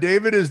from that,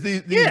 David, is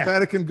these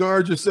Vatican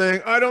guards are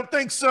saying, I don't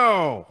think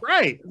so.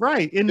 Right.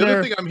 The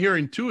other thing I'm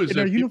hearing too is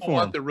that people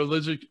want the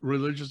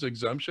religious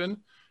exemption,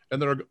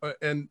 and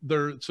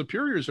their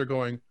superiors are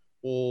going,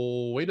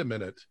 well, wait a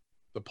minute.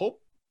 The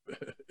Pope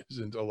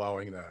isn't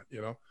allowing that,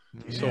 Yeah.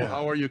 So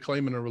how are you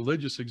claiming a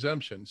religious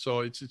exemption? So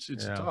it's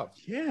tough.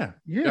 Yeah.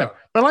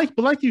 But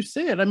like you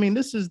said, I mean,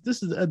 this is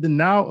a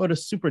denial of the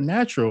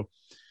supernatural.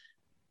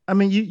 I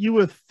mean, you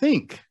would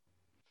think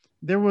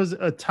there was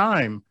a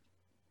time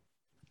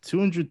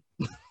 2,000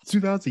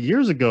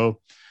 years ago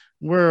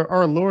where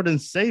our Lord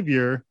and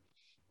Savior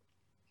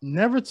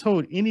never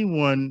told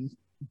anyone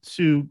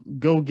to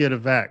go get a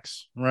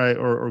vax, right?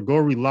 Or go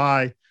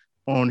rely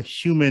on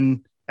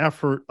human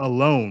effort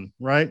alone,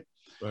 right?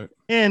 Right.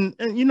 And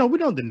we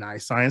don't deny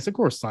science. Of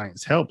course,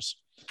 science helps.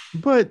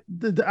 But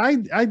the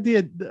idea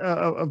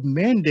of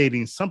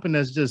mandating something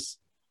that's just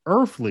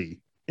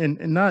earthly and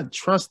not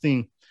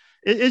trusting,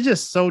 it's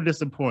just so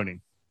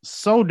disappointing.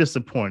 So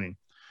disappointing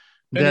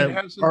that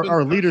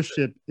our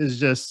leadership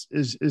is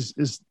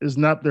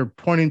not, they're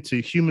pointing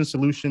to human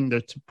solution.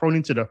 They're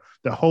pointing to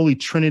the Holy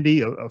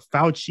Trinity of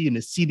Fauci and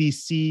the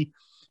CDC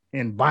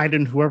and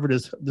Biden, whoever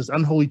this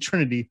unholy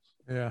Trinity.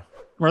 Yeah.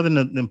 Rather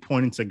than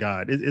pointing to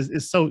God.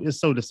 It's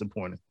so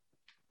disappointing.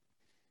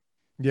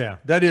 Yeah,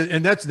 that is,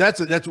 and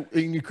that's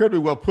incredibly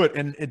well put.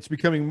 And it's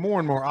becoming more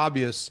and more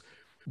obvious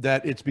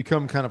that it's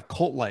become kind of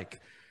cult-like,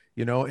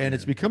 and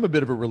it's become a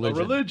bit of a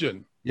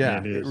religion.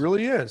 Yeah, it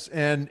really is.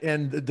 And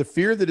the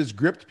fear that has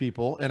gripped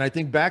people. And I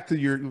think back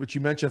to what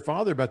you mentioned,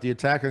 Father, about the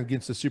attack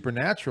against the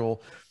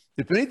supernatural.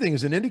 If anything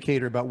is an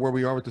indicator about where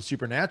we are with the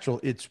supernatural,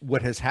 it's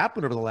what has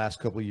happened over the last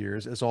couple of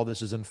years as all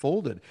this has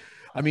unfolded.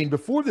 I mean,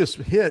 before this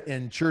hit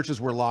and churches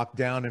were locked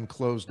down and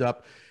closed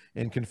up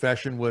and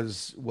confession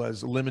was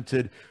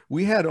limited,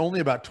 we had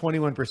only about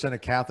 21% of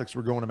Catholics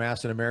were going to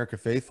Mass in America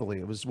faithfully.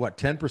 It was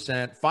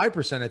 10%,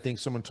 5%, I think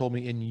someone told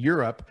me, in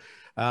Europe,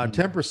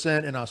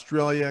 10% in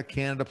Australia,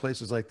 Canada,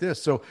 places like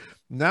this. So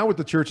now with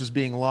the churches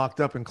being locked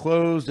up and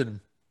closed and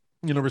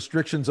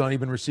restrictions on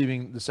even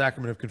receiving the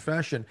sacrament of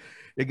confession,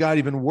 it got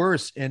even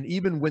worse. And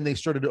even when they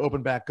started to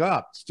open back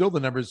up, still the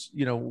numbers,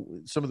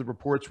 some of the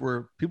reports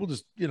were people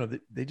just,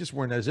 they just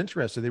weren't as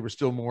interested. They were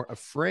still more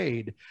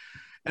afraid.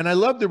 And I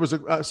love, there was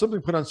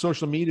something put on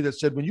social media that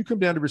said, when you come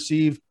down to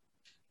receive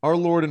our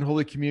Lord in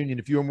Holy Communion,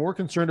 if you are more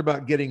concerned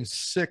about getting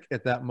sick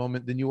at that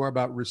moment than you are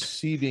about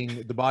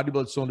receiving the body,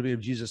 blood, soul, and divinity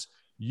of Jesus,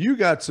 you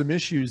got some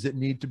issues that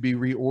need to be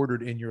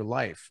reordered in your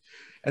life.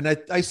 And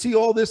I see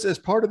all this as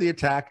part of the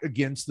attack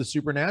against the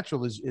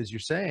supernatural, as you're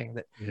saying,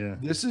 that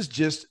this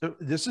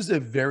is a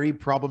very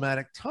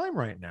problematic time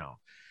right now.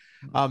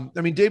 I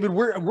mean, David,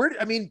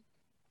 I mean,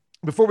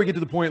 before we get to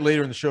the point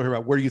later in the show here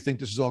about where do you think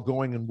this is all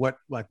going and what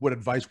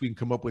advice we can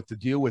come up with to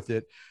deal with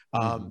it,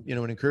 you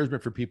know, an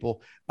encouragement for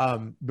people.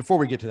 Before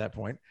we get to that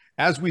point,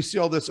 as we see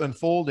all this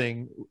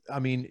unfolding, I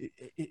mean,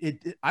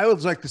 I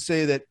would like to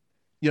say that,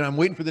 you know, I'm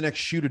waiting for the next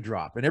shoe to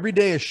drop, and every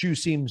day a shoe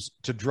seems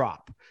to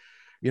drop.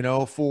 You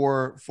know,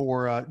 for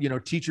you know,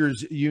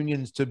 teachers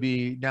unions to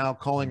be now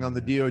calling on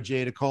the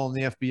DOJ, to call on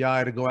the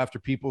FBI to go after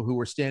people who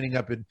were standing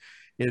up and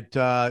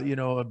you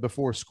know,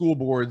 before school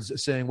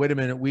boards saying, wait a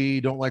minute, we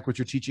don't like what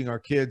you're teaching our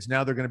kids.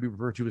 Now they're going to be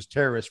referred to as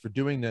terrorists for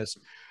doing this.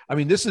 I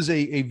mean, this is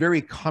a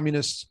very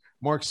communist,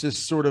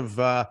 Marxist sort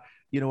of,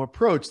 you know,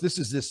 approach. This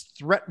is this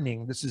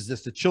threatening, this is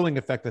the chilling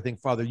effect. I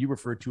think, Father, you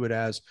referred to it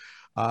as,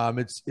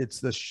 it's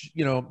the,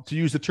 you know, to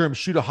use the term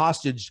shoot a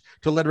hostage,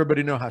 to let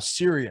everybody know how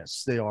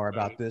serious they are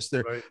about this.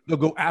 They'll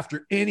go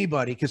after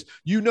anybody. Because,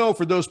 you know,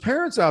 for those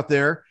parents out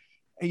there,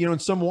 you know,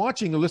 and some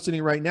watching or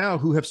listening right now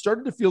who have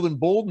started to feel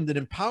emboldened and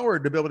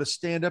empowered to be able to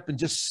stand up and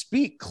just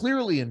speak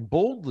clearly and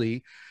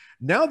boldly,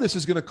 now this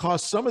is going to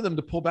cause some of them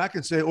to pull back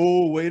and say,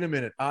 oh, wait a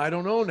minute, I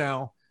don't know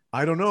now.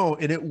 I don't know.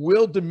 And it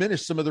will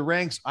diminish some of the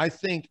ranks, I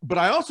think. But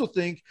I also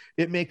think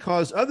it may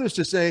cause others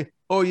to say,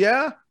 oh,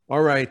 yeah,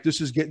 all right,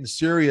 this is getting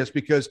serious,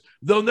 because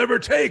they'll never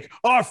take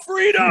our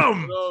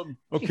freedom.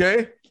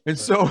 Okay. And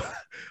so,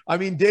 I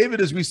mean, David,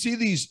 as we see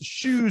these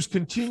shoes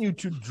continue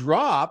to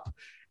drop,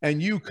 and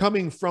you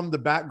coming from the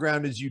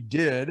background as you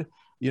did,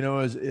 you know,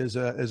 as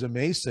a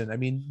Mason, I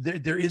mean,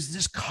 there is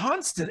this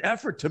constant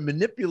effort to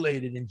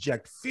manipulate and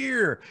inject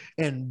fear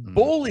and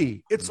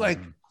bully. It's like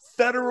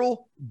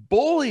federal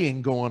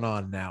bullying going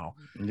on now.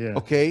 Yeah.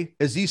 Okay.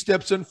 As these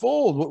steps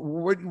unfold,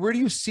 where do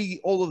you see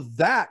all of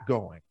that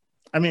going?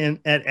 I mean,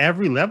 at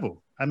every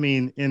level. I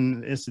mean,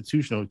 in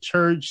institutional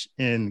church,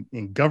 in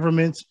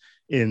government,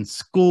 in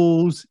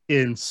schools,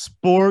 in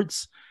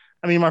sports.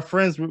 I mean, my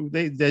friends,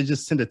 they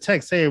just send a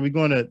text, hey, are we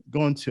going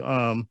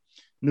to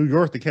New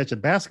York to catch a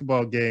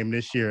basketball game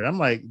this year? I'm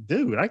like,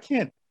 dude, I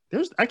can't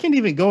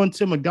even go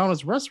into a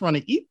McDonald's restaurant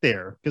and eat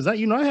there, because I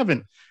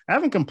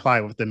haven't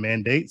complied with the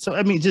mandate. So,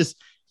 I mean, just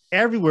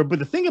everywhere. But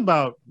the thing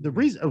about a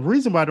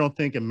reason why I don't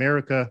think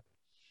America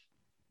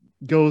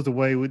goes the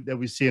way that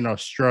we see in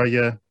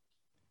Australia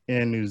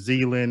and New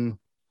Zealand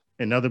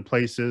and other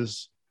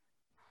places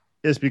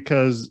is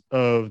because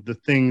of the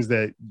things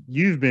that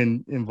you've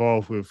been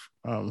involved with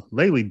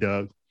lately,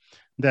 Doug,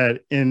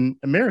 that in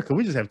America,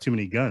 we just have too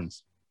many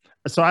guns.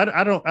 So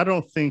I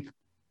don't think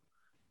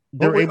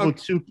they're able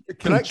to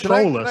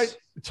control us.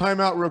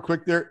 Time out real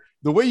quick there.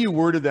 The way you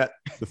worded that,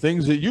 the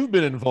things that you've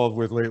been involved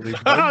with lately.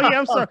 Oh, yeah,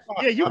 I'm sorry.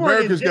 Yeah, you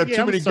America's got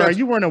too many guns.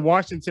 You weren't in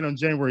Washington on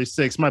January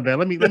 6th. My bad.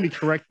 Let me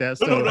correct that.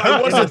 So no, I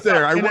wasn't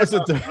there. I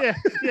wasn't there.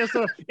 Yeah.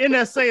 So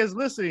NSA is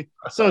listening.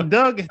 So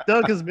Doug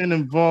has been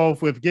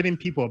involved with getting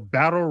people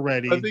battle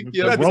ready, I think,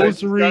 with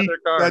rosary,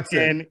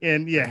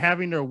 and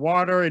having their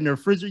water and their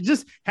fridge,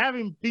 just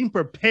being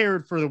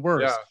prepared for the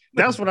worst.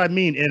 Yeah. That's what I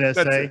mean,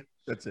 NSA.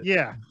 That's it.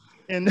 Yeah.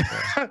 And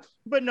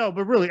but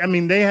really, I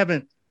mean, they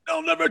haven't.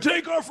 They'll never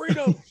take our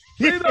freedom.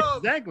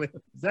 Exactly.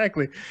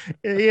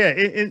 Yeah.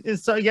 And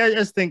so, yeah,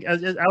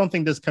 I don't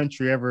think this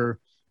country ever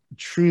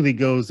truly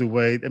goes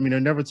away. I mean,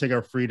 they'll never take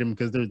our freedom,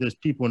 because there's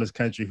people in this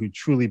country who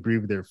truly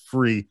believe they're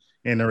free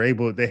and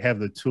they have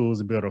the tools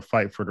to be able to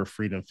fight for their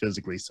freedom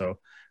physically. So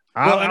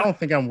I don't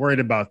think I'm worried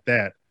about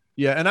that.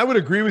 Yeah. And I would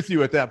agree with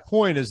you at that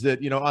point, is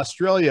that, you know,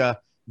 Australia,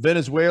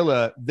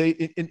 Venezuela,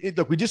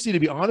 look, we just need to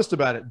be honest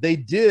about it. They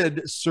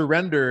did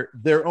surrender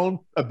their own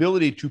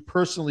ability to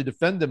personally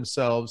defend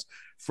themselves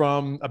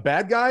from a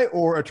bad guy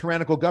or a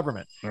tyrannical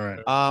government. All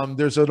right.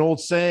 There's an old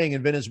saying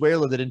in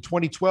Venezuela that in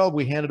 2012,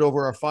 we handed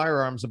over our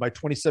firearms, and by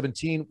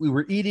 2017, we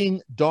were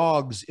eating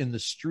dogs in the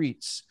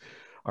streets.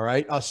 All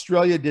right.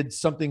 Australia did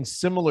something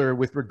similar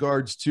with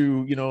regards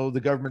to, you know, the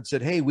government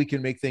said, hey, we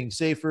can make things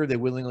safer. They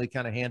willingly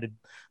kind of handed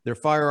their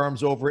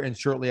firearms over. And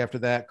shortly after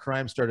that,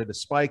 crime started to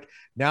spike.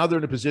 Now they're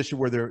in a position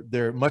where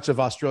they're much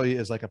of Australia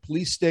is like a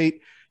police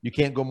state. You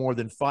can't go more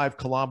than 5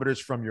 kilometers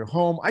from your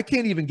home. I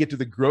can't even get to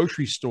the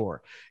grocery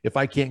store if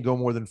I can't go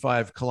more than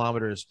 5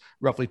 kilometers,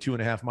 roughly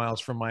 2.5 miles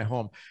from my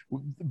home.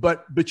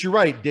 But you're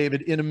right,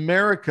 David. In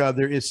America,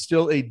 there is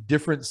still a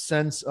different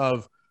sense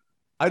of,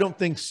 I don't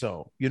think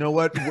so. You know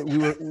what?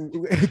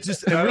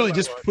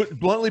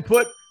 Bluntly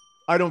put,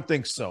 I don't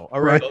think so. All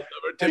right. They'll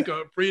never take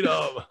our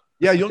freedom.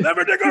 Yeah, you'll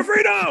never take our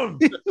freedom.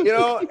 You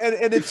know,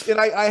 and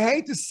I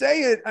hate to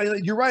say it.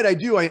 You're right. I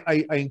do.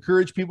 I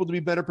encourage people to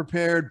be better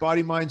prepared,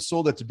 body, mind,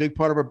 soul. That's a big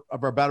part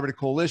of our Battle Ready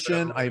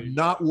Coalition. I am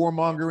not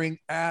warmongering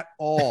at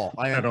all.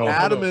 I am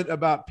adamant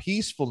about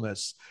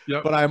peacefulness,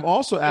 but I am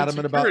also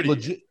adamant about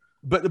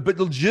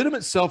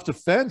legitimate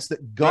self-defense.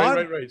 That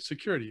God, right,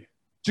 security.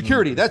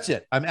 Security, that's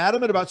it. I'm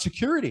adamant about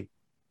security.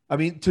 I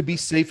mean, to be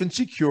safe and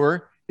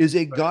secure is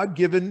a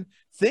God-given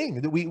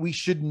thing that we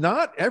should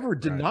not ever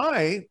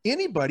deny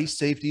anybody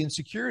safety and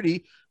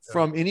security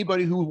from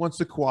anybody who wants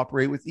to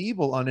cooperate with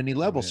evil on any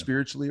level,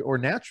 spiritually or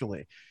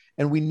naturally.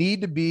 And we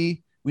need to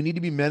be We need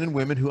to be men and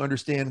women who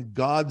understand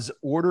God's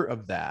order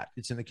of that.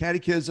 It's in the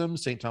Catechism.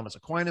 St. Thomas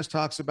Aquinas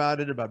talks about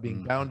it, about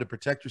being bound to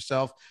protect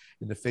yourself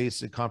in the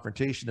face of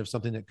confrontation of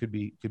something that could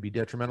be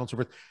detrimental and so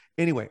forth.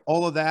 Anyway,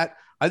 all of that.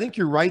 I think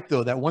you're right,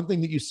 though. That one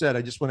thing that you said,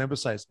 I just want to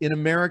emphasize. In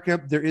America,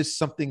 there is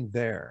something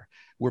there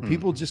where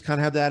people just kind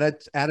of have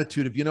that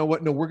attitude of, you know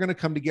what? No, we're going to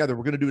come together.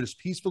 We're going to do it as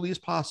peacefully as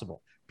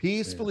possible.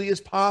 Peacefully as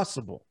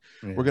possible.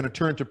 We're going to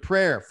turn to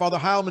prayer. Father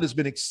Heilman has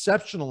been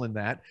exceptional in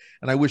that.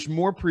 And I wish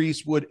more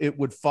priests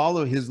would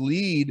follow his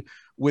lead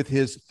with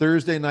his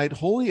Thursday night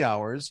holy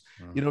hours,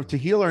 to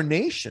heal our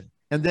nation.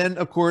 And then,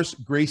 of course,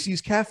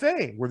 Gracie's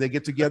Cafe, where they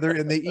get together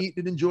and they eat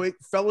and enjoy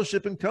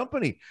fellowship and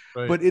company.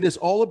 Right. But it is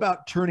all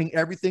about turning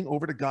everything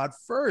over to God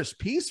first,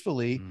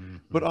 peacefully,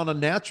 but on a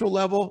natural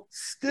level.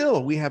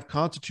 Still, we have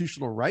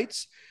constitutional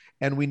rights,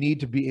 and we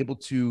need to be able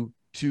to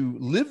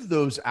live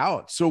those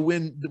out. So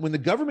when the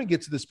government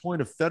gets to this point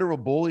of federal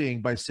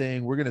bullying by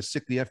saying we're going to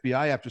sick the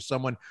FBI after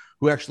someone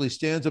who actually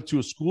stands up to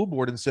a school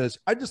board and says,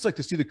 I'd just like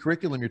to see the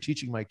curriculum you're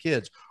teaching my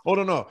kids. Oh,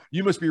 no,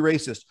 you must be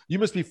racist. You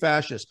must be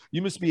fascist.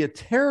 You must be a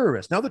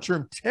terrorist. Now the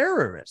term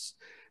terrorist,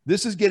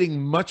 this is getting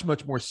much,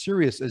 much more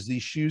serious as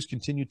these shoes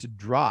continue to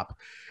drop.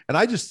 And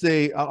I just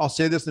say, I'll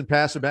say this and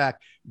pass it back,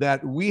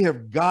 that we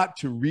have got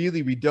to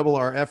really redouble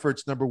our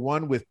efforts, number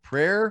one, with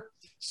prayer,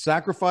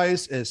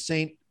 sacrifice, as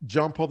St.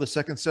 John Paul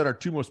II said, our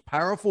two most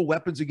powerful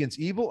weapons against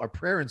evil are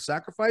prayer and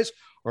sacrifice.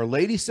 Our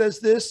Lady says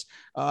this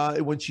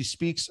when she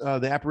speaks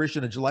the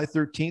apparition of July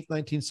 13th,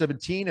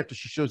 1917, after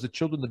she shows the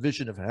children the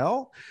vision of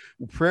hell.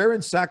 Prayer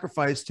and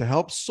sacrifice to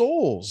help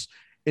souls.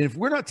 And if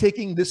we're not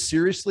taking this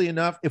seriously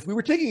enough, if we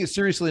were taking it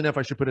seriously enough,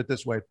 I should put it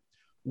this way,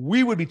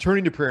 we would be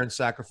turning to prayer and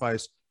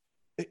sacrifice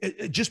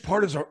just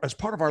as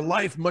part of our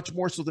life, much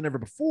more so than ever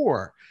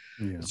before.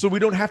 So we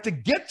don't have to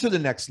get to the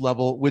next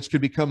level, which could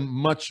become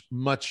much,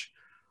 much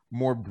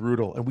more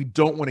brutal. And we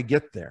don't want to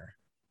get there.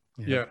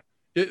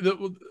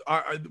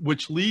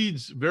 Which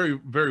leads very,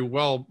 very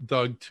well,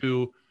 Doug,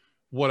 to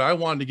what I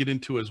wanted to get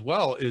into as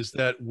well, is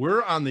that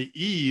we're on the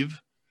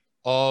eve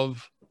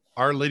of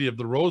Our Lady of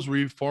the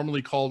Rosary,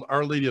 formerly called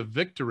Our Lady of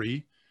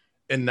Victory.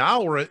 And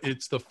now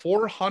it's the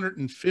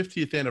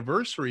 450th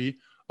anniversary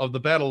of the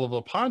Battle of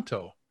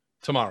Lepanto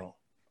tomorrow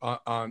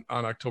on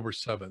October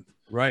 7th.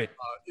 Right.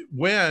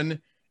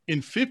 When in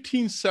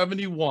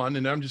 1571,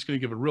 and I'm just going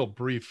to give a real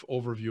brief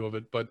overview of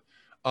it, but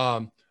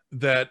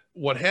that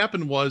what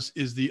happened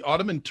is the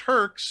Ottoman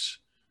Turks,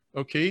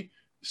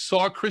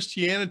 saw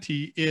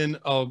Christianity in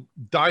a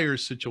dire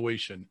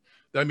situation.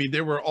 I mean,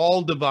 they were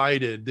all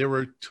divided. They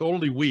were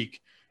totally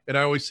weak. And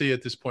I always say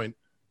at this point,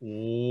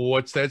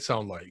 what's that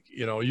sound like?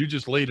 You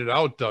just laid it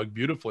out, Doug,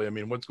 beautifully. I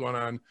mean, what's going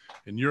on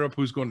in Europe?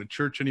 Who's going to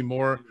church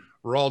anymore?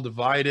 We're all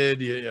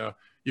divided.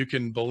 You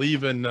can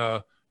believe in,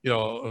 a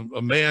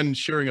man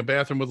sharing a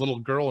bathroom with a little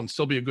girl and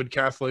still be a good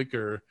Catholic,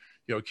 or,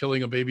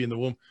 killing a baby in the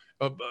womb.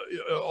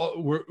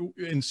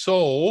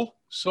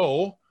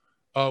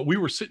 We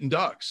were sitting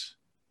ducks,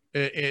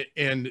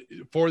 and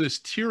for this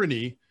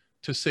tyranny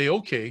to say,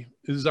 okay,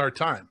 this is our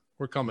time.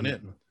 We're coming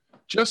in.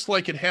 Just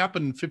like it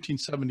happened in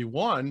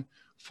 1571,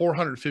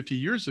 450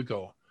 years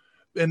ago.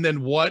 And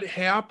then what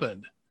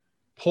happened?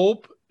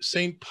 Pope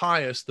St.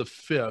 Pius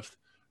V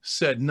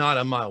said, not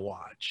on my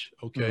watch.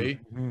 He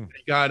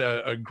got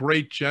a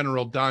great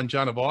general, Don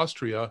John of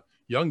Austria,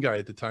 young guy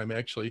at the time,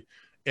 actually,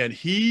 and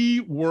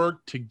he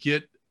worked to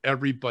get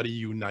everybody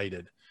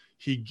united.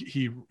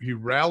 He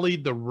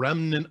rallied the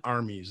remnant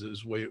armies,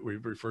 is the way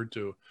we've referred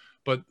to,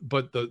 but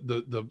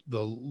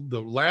the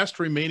last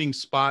remaining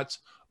spots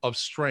of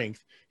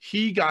strength,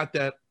 he got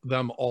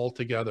them all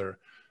together.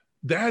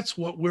 That's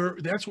what we're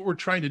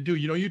trying to do.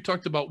 You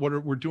talked about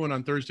what we're doing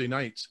on Thursday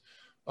nights,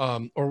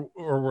 or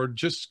we're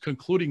just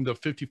concluding the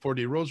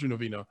 54-day Rosary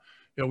Novena.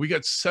 We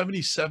got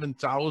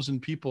 77,000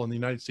 people in the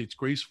United States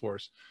Grace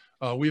Force.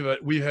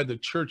 We had the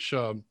church,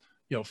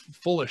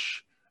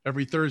 fullish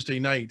every Thursday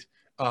night.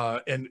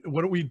 And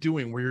what are we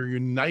doing? We're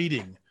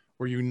uniting.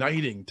 We're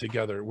uniting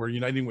together. We're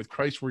uniting with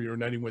Christ. We're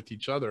uniting with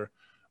each other.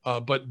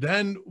 But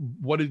then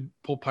what did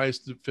Pope Pius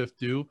V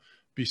do?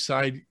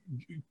 Beside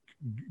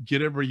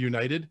get everybody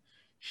united,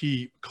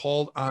 he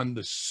called on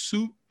the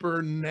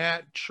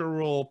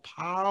supernatural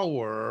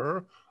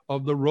power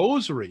of the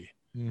Rosary.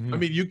 I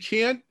mean, you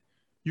can't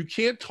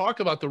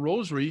talk about the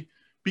Rosary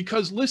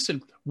because,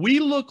 listen, we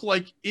look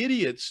like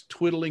idiots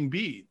twiddling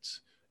beads,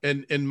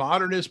 and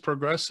modernists,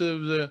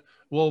 progressives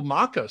will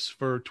mock us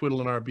for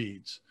twiddling our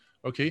beads.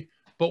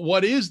 But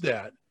what is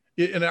that?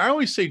 And I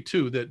always say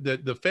too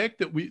that the fact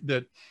that we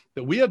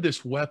have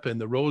this weapon,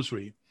 the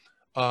Rosary,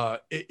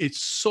 it's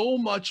so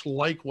much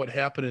like what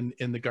happened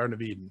in the Garden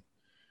of Eden,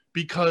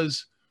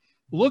 because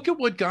look at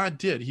what God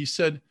did. He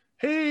said,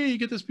 "Hey, you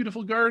get this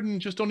beautiful garden,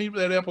 just don't eat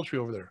that apple tree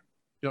over there."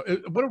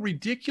 What a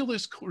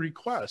ridiculous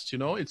request.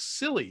 It's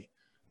silly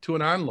to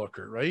an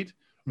onlooker, right?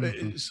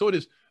 So it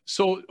is.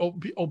 So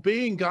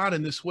obeying God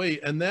in this way,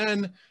 and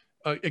then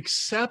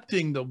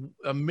accepting the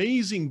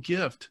amazing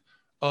gift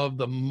of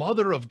the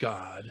Mother of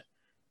God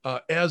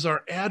as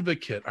our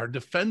advocate, our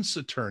defense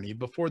attorney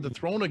before the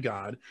throne of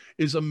God,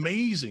 is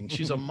amazing.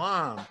 She's a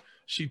mom.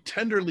 she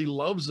tenderly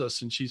loves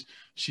us, and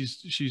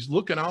she's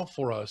looking out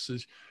for us.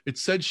 It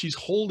said she's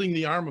holding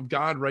the arm of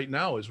God right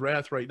now, his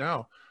wrath right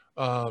now.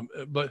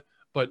 But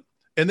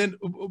and then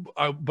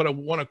I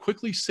want to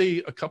quickly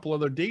say a couple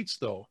other dates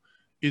though,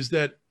 is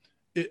that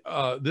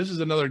this is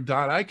another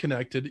dot I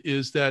connected,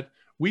 is that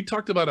we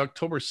talked about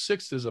October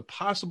 6th as a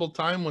possible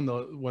time when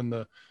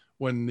the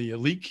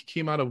leak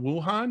came out of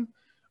Wuhan.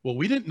 Well,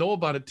 we didn't know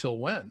about it till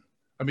when?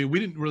 I mean,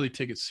 we didn't really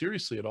take it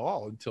seriously at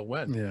all until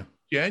when? Yeah.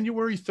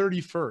 January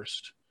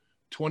 31st,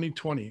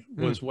 2020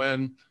 was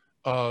when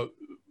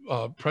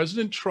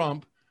President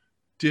Trump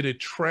did a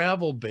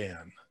travel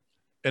ban,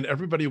 and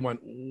everybody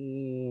went,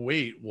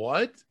 wait,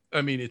 what?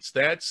 I mean, it's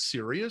that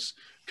serious?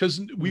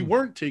 Because we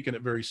weren't taking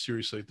it very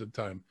seriously at the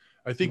time.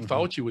 I think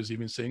Fauci was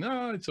even saying,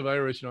 it's a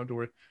virus, you don't have to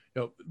worry.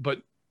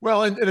 But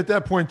well, and at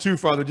that point too,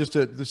 Father, just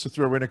to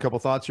throw in a couple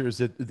thoughts here, is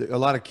that a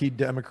lot of key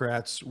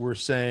Democrats were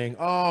saying,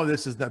 "Oh,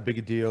 this is not big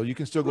a deal. You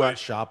can still go out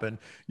shopping.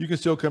 You can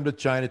still come to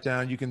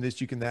Chinatown. You can this,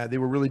 you can that." They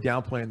were really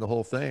downplaying the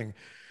whole thing,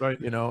 right?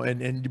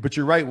 But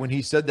you're right, when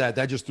he said that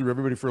just threw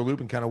everybody for a loop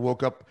and kind of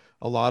woke up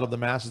a lot of the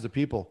masses of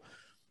people.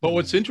 But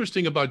what's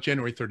interesting about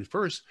January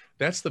 31st,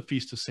 that's the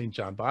feast of St.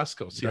 John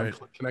Bosco. See, I'm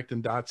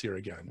connecting dots here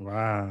again.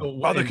 Wow.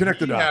 So they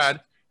connected dots.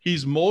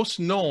 He's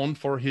most known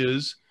for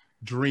his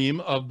dream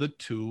of the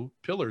two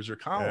pillars or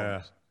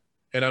columns.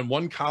 And on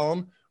one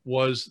column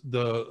was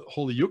the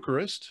Holy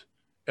Eucharist,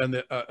 and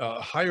the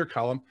higher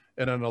column,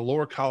 and on a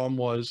lower column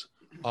was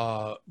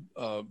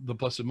the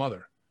Blessed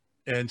Mother.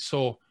 And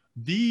so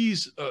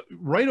these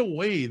right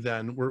away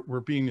then we're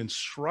being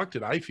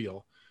instructed, I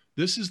feel,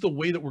 this is the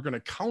way that we're going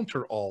to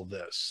counter all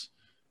this.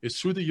 It's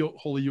through the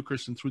Holy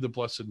Eucharist and through the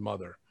Blessed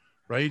Mother,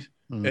 right?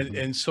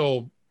 And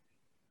so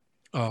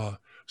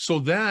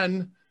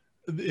then,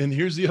 and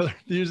here's the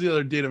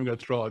other data I'm going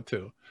to throw out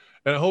too,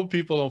 and I hope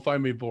people don't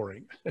find me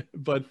boring,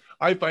 but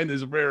I find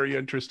this very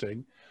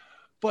interesting.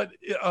 But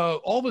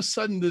all of a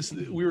sudden,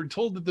 we were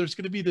told that there's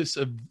going to be this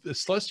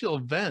celestial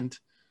event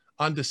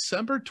on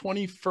December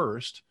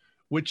 21st,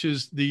 which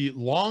is the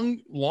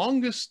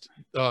longest,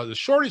 the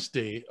shortest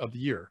day of the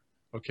year.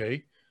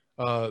 Okay,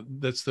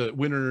 that's the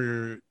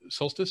winter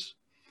solstice.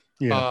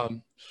 Yeah,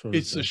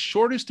 it's the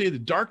shortest day, the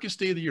darkest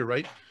day of the year,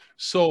 right?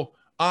 So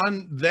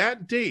on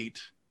that date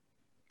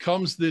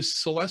comes this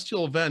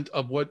celestial event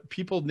of what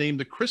people named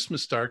the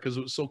Christmas star, because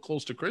it was so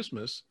close to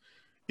Christmas,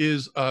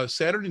 is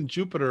Saturn and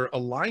Jupiter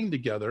aligned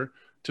together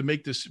to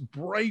make this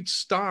bright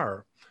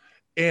star.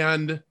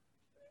 And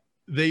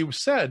they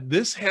said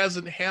this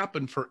hasn't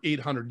happened for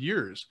 800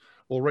 years.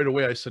 Well, right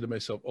away I said to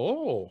myself,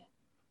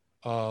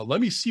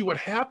 let me see what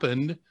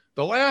happened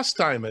the last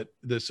time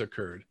this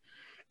occurred.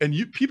 And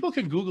people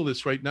can Google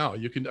this right now.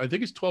 You can, I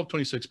think it's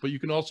 1226, but you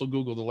can also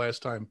Google the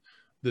last time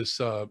this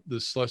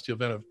celestial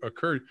event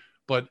occurred.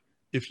 But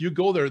if you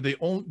go there,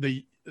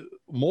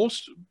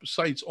 most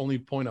sites only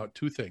point out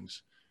two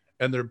things,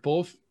 and they're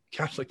both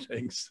Catholic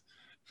things.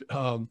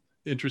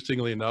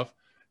 Interestingly enough,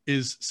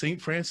 is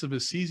Saint Francis of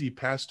Assisi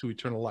passed to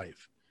eternal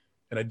life,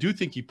 and I do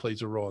think he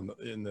plays a role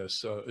in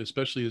this,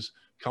 especially his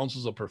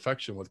counsels of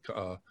perfection with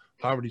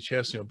poverty,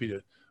 chastity, and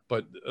obedience,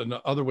 but in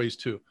other ways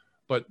too.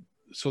 But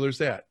so there's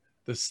that.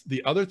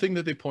 The other thing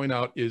that they point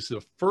out is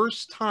the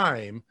first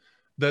time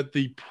that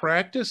the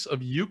practice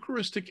of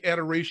Eucharistic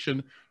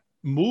adoration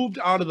moved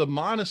out of the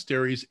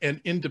monasteries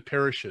and into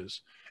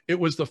parishes. It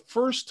was the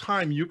first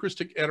time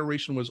Eucharistic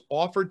adoration was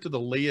offered to the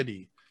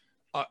laity,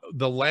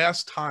 the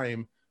last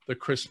time the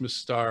Christmas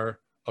star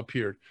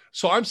appeared.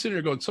 So I'm sitting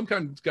here going,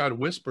 sometimes God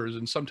whispers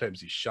and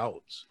sometimes he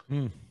shouts.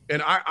 And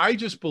I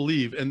just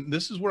believe, and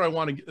this is where I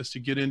want us to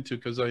get into,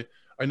 because I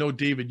know,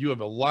 David, you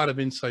have a lot of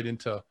insight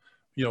into,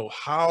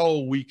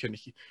 how we can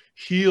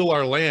heal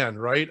our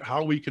land, right?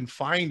 How we can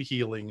find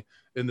healing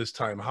in this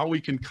time, how we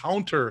can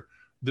counter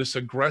this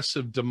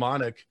aggressive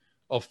demonic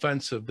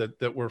offensive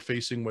that we're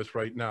facing with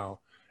right now.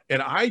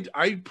 And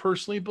I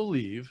personally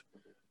believe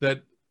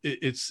that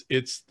it's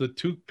the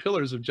two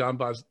pillars of John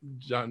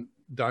Bosco,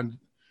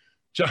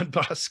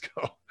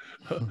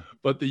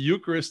 but the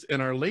Eucharist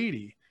and Our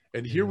Lady.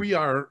 And here we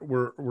are,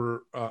 we're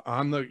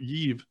on the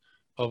eve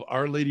of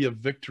Our Lady of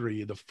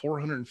Victory, the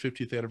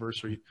 450th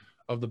anniversary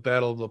of the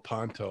Battle of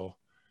Lepanto.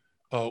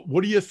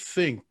 What do you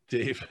think,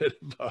 David,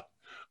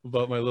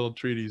 about my little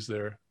treatise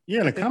there? Yeah,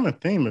 and a common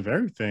theme of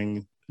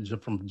everything,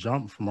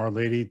 from Our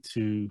Lady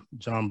to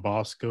John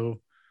Bosco,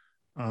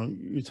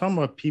 you're talking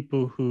about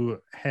people who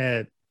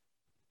had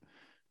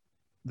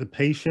the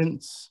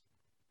patience,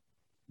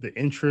 the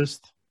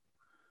interest,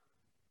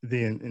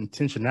 the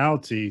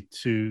intentionality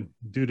to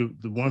do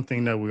the one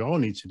thing that we all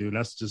need to do, and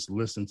that's just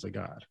listen to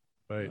God.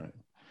 Right.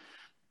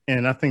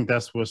 And I think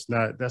that's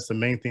the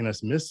main thing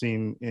that's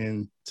missing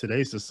in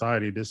today's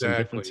society, this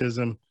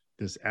indifferentism,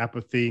 this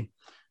apathy.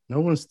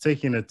 No one's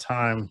taking the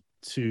time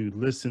to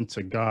listen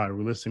to God.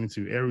 We're listening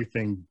to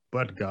everything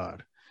but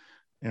God.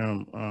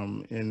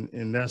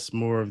 And that's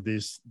more of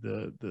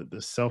the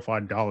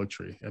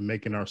self-idolatry and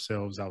making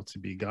ourselves out to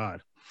be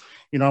God.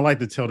 I like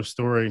to tell the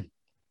story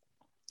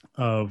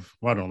of,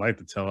 well, I don't like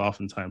to tell,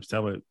 oftentimes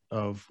tell it,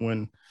 of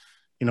when,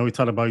 we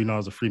talked about, I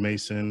was a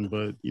Freemason,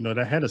 but,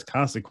 that had its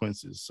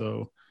consequences.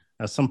 So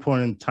at some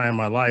point in time in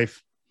my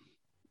life,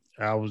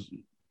 I was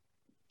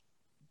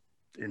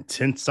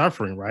intense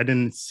suffering, right? I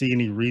didn't see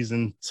any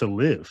reason to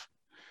live.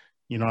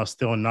 I was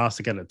still a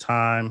Gnostic at the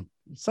time.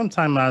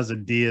 Sometimes I was a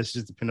deist,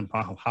 just depending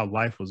upon how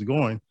life was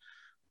going.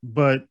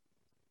 But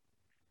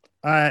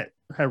I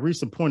had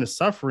reached a point of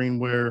suffering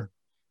where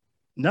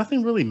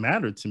nothing really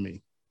mattered to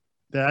me,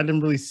 that I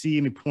didn't really see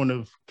any point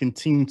of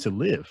continuing to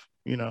live.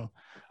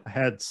 I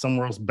had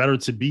somewhere else better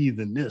to be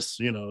than this,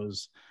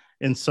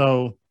 and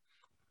so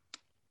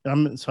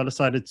I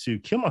decided to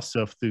kill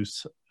myself through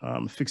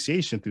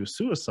asphyxiation, through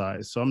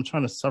suicide. So I'm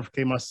trying to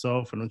suffocate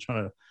myself, and I'm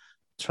trying to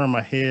turn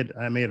my head.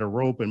 I made a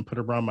rope and put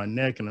it around my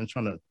neck, and I'm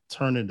trying to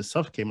turn it to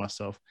suffocate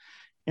myself.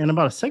 And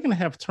about a second and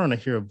a half turn, I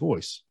hear a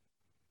voice.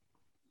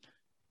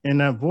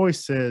 And that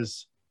voice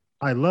says,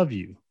 "I love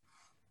you.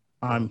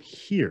 I'm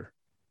here."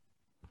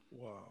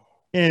 Wow.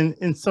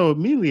 And so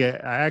immediately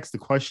I asked the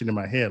question in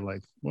my head,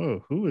 like,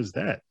 whoa, who is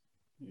that?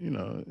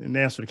 And the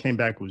answer that came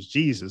back was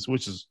Jesus,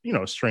 which is,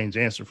 a strange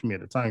answer for me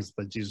at the time. It's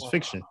like Jesus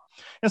fiction.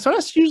 And so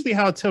that's usually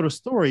how I tell the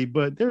story.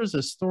 But there's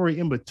a story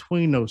in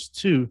between those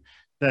two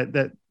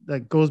that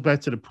goes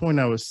back to the point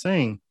I was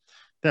saying,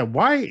 that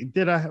why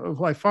did I,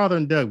 like Father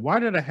and Doug, why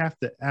did I have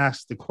to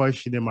ask the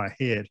question in my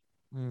head,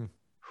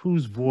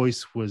 whose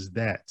voice was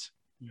that?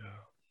 Yeah.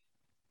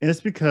 And it's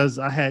because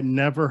I had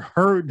never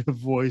heard the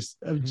voice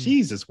of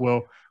Jesus.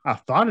 Well, I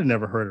thought I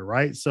never heard it,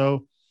 right?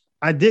 So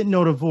I didn't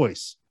know the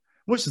voice,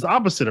 which is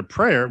opposite of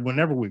prayer.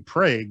 Whenever we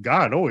pray,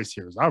 God always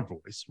hears our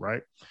voice,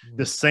 right?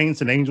 The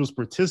saints and angels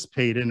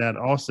participate in that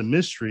awesome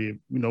mystery.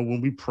 When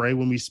we pray,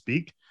 when we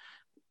speak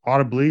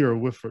audibly or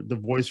with the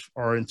voice,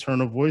 our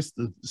internal voice,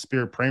 the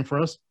Spirit praying for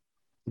us,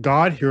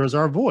 God hears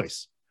our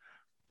voice.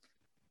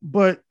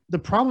 But the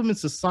problem in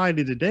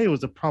society today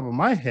was the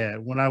problem I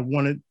had when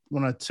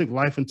I took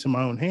life into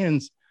my own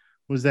hands,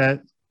 was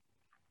that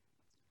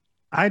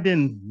I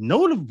didn't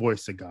know the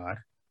voice of God,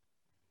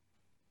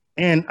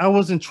 and I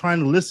wasn't trying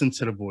to listen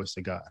to the voice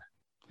of God.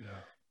 Yeah.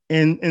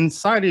 And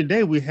inside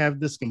today, we have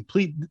this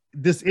complete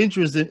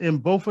disinterest in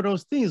both of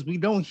those things. We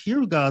don't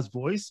hear God's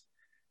voice.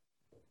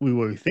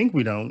 We think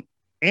we don't,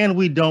 and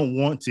we don't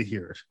want to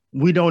hear it.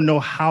 We don't know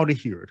how to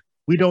hear it.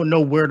 We don't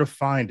know where to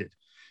find it.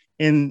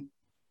 And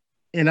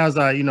as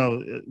I,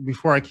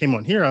 before I came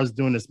on here, I was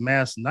doing this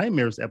Mass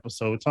Nightmares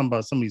episode, talking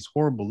about some of these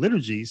horrible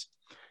liturgies.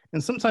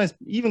 And sometimes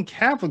even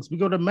Catholics, we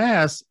go to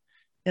Mass,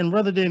 and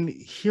rather than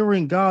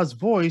hearing God's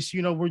voice,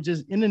 we're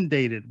just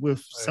inundated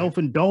with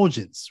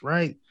self-indulgence,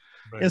 right?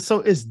 And so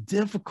it's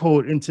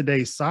difficult in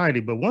today's society.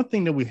 But one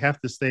thing that we have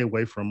to stay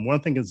away from, one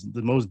thing is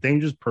the most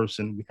dangerous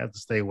person we have to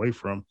stay away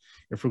from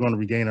if we're going to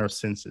regain our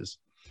senses,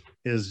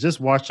 is just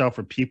watch out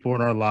for people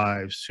in our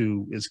lives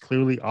who is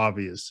clearly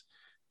obvious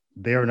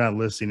they're not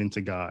listening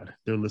to God.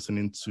 They're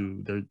listening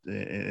to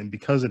and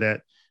because of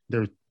that,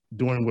 they're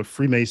doing what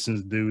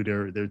Freemasons do.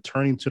 They're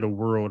turning to the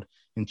world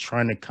and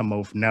trying to come up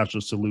with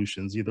natural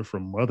solutions, either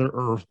from Mother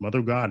Earth,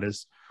 Mother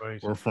Goddess,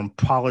 or from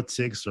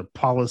politics or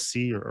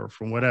policy or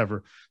from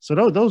whatever. So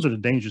those are the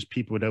dangerous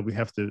people that we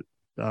have to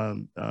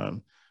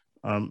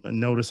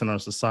notice in our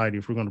society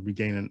if we're going to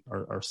regain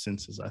our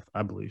senses,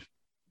 I believe.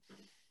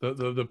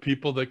 The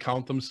people that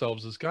count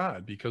themselves as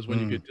God, because when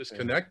you get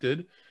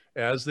disconnected,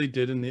 as they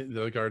did in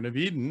the Garden of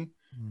Eden,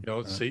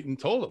 Satan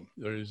told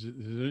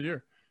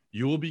them,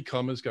 you will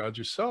become as God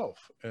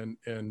yourself.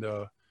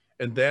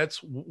 And that's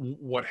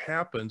what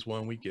happens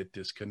when we get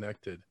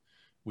disconnected.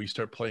 We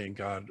start playing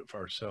God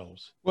for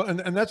ourselves. Well,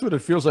 and that's what it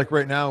feels like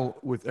right now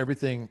with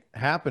everything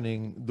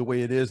happening the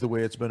way it is, the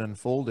way it's been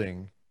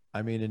unfolding.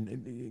 I mean,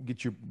 and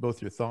get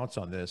both your thoughts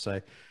on this.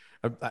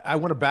 I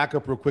want to back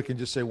up real quick and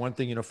just say one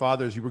thing.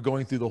 Father, as you were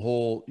going through the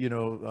whole,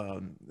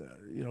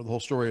 the whole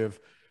story of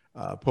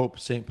Pope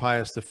St.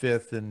 Pius V,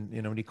 and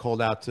when he called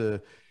out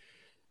to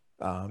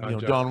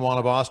Don Juan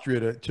of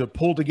Austria to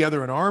pull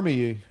together an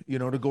army,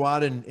 to go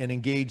out and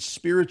engage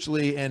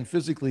spiritually and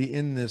physically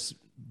in this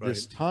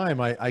time.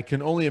 I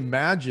can only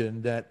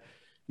imagine that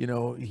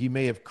he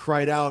may have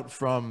cried out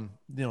from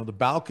the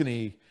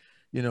balcony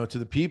to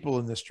the people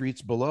in the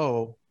streets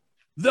below,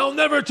 "They'll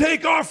never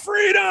take our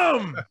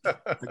freedom."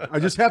 I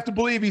just have to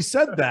believe he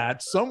said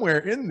that somewhere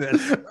in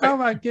this. Oh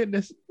my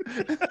goodness.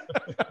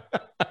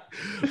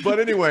 But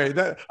anyway,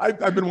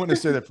 I've been wanting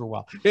to say that for a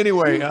while.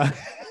 Anyway,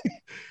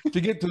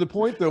 to get to the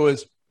point though,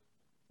 is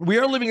we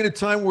are living in a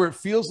time where it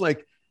feels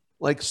like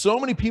so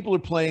many people are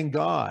playing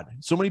God.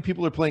 So many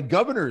people are playing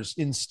governors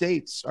in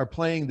states are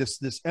playing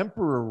this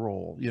emperor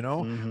role.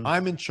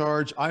 I'm in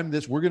charge. I'm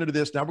this. We're going to do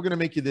this. Now we're going to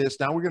make you this.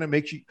 Now we're going to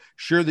make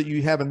sure that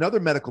you have another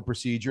medical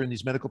procedure, and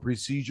these medical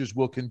procedures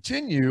will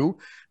continue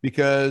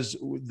because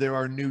there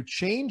are new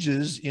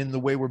changes in the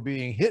way we're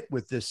being hit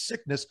with this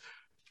sickness.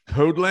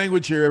 Code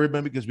language here,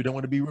 everybody, because we don't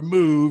want to be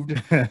removed.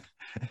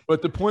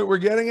 But the point we're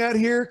getting at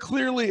here,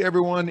 clearly,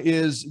 everyone,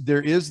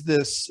 there is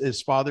this,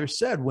 as Father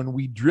said, when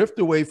we drift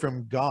away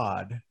from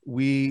God,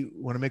 we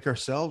want to make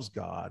ourselves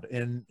God.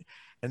 And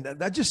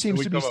that just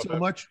seems to be so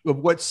much of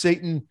what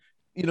Satan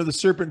the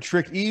serpent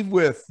tricked Eve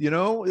with.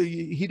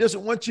 He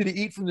doesn't want you to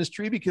eat from this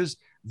tree because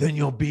then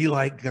you'll be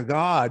like a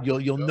God.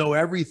 You'll know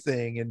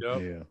everything.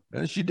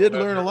 And she did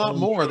learn a lot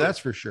more. That's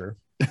for sure.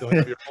 You'll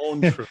have your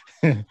own truth.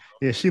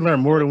 Yeah, she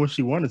learned more than what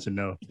she wanted to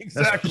know.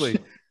 Exactly.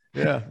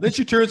 Yeah. Then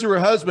she turns to her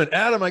husband,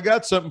 Adam, I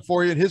got something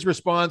for you. And his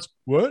response,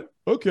 what?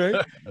 Okay.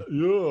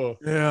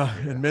 Yeah.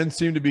 And men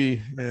seem to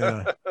be,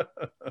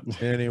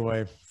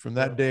 Anyway, from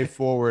that day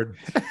forward.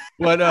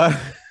 But,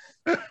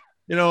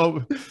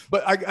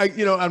 but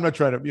I'm not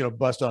trying to,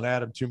 bust on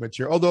Adam too much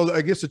here. Although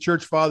I guess the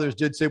church fathers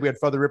did say, we had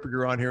Father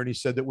Ripperger on here, and he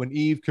said that when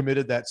Eve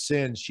committed that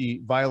sin,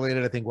 she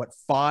violated, I think,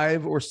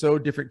 5 or so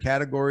different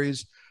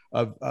categories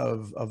of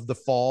the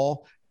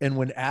fall. And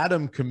when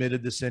Adam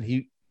committed the sin,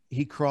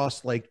 he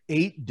crossed like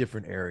 8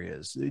 different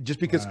areas, just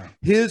because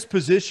his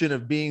position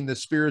of being the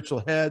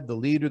spiritual head, the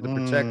leader, the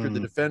protector, the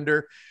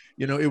defender,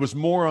 it was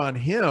more on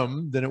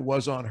him than it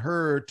was on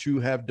her to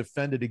have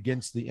defended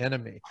against the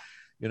enemy.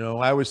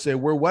 I always say,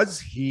 where was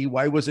he?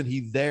 Why wasn't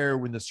he there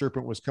when the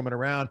serpent was coming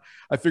around?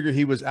 I figure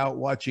he was out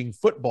watching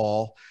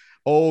football.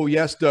 Oh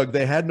yes, Doug,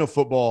 they had no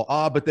football.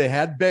 But they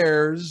had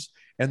bears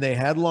and they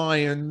had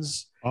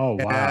lions. Oh,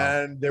 wow.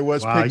 And there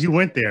was you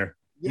went there.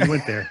 You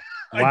went there.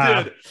 Wow.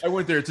 I did. I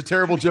went there. It's a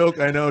terrible joke.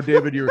 I know,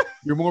 David, you're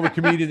more of a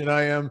comedian than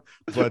I am,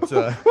 but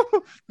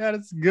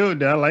that's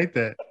good. I like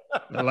that.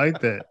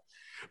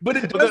 But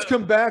it does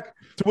come back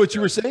to what you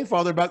were saying,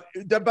 Father,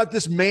 about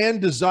this man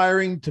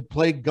desiring to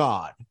play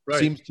God. Right.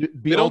 Seems to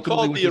be. They don't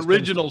call it the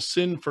original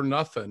sin for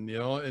nothing,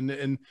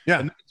 and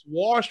it's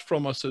washed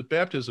from us at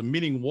baptism.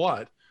 Meaning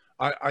what?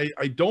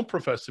 I don't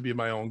profess to be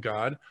my own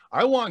God.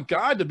 I want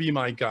God to be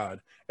my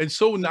God. And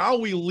so now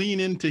we lean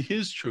into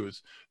his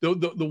truths.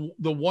 The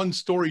one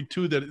story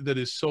too that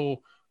is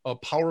so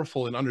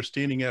powerful in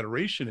understanding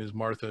adoration is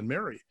Martha and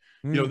Mary.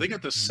 They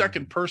got the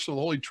second person of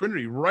the Holy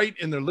Trinity right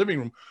in their living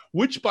room,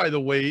 which, by the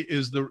way,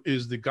 is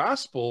the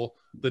gospel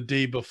the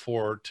day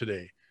before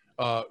today.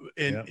 But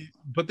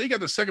they got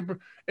the second,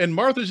 and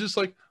Martha's just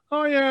like,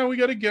 oh yeah, we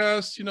got a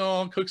guest,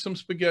 I'll cook some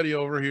spaghetti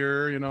over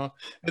here, and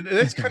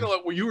that's kind of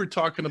like what you were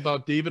talking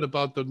about, David,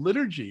 about the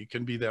liturgy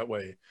can be that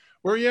way.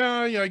 Where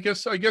I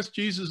guess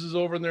Jesus is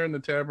over there in the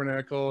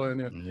tabernacle,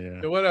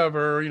 and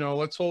whatever,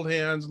 let's hold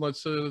hands and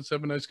let's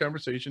have a nice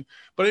conversation.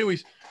 But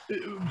anyways,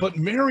 but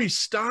Mary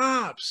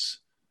stops.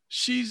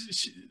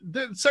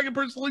 The second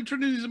person of the Holy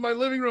Trinity is in my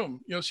living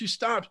room. She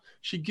stops.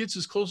 She gets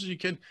as close as she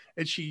can,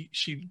 and she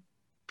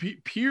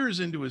peers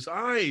into his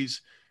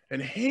eyes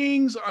and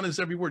hangs on his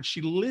every word.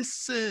 She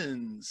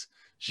listens.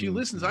 She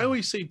listens. I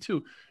always say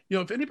too,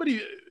 if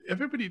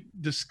everybody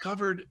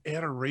discovered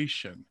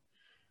adoration,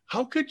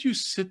 how could you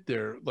sit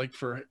there like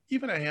for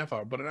even a half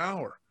hour, but an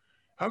hour?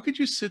 How could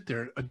you sit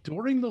there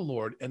adoring the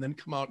Lord and then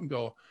come out and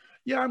go,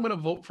 yeah, I'm going to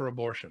vote for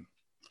abortion?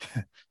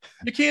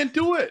 You can't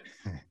do it.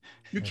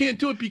 You can't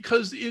do it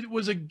because it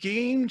was a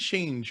game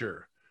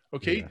changer.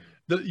 Okay.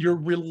 Yeah. Your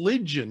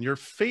religion, your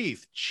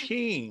faith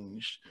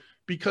changed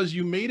because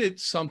you made it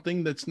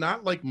something that's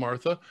not like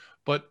Martha,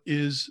 but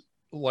is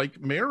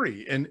like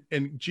Mary. And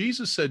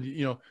Jesus said,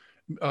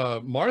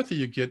 Martha,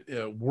 you get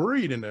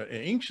worried and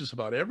anxious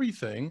about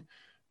everything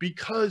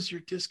because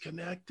you're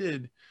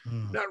disconnected,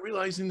 not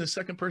realizing the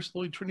second person of the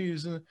Holy Trinity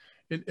is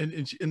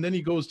and then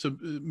he goes to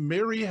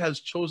Mary has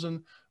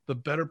chosen the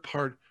better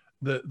part,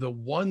 the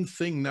one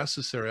thing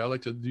necessary. I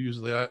like to use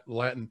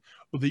Latin,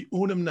 the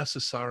unum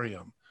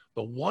necessarium,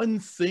 the one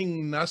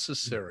thing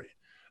necessary.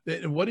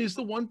 And what is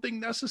the one thing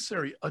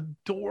necessary?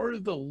 Adore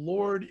the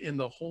Lord in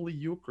the Holy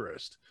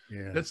Eucharist.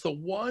 Yeah. That's the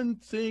one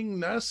thing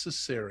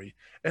necessary.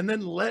 And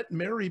then let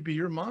Mary be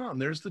your mom.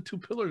 There's the 2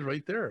 pillars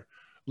right there.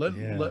 Let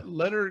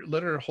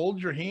her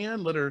hold your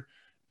hand. Let her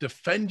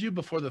defend you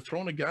before the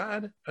throne of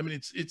God. I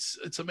mean,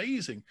 it's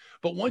amazing.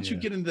 But once you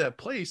get into that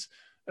place,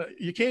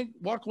 you can't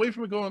walk away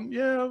from it going,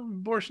 yeah,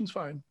 abortion's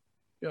fine.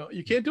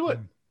 You can't do it.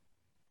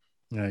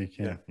 No, you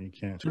can't. You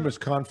can't. Too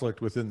much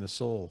conflict within the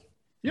soul.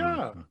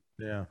 Yeah.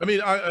 Yeah. I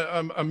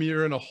mean,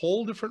 you're in a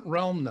whole different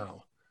realm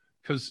now,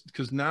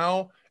 because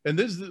now, and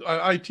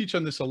I teach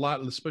on this a lot,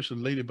 especially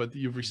lately, but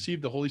you've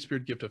received the Holy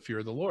Spirit gift of fear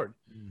of the Lord.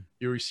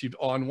 You received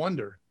awe and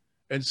wonder.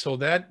 And so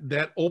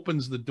that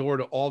opens the door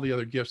to all the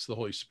other gifts of the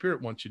Holy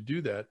Spirit once you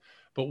do that.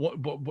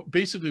 But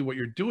basically what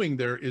you're doing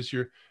there is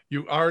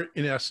you are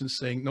in essence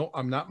saying, no,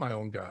 I'm not my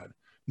own God,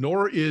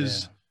 nor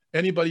is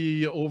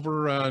anybody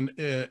over on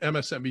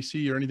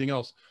MSNBC or anything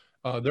else.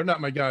 They're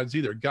not my gods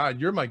either.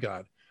 God, you're my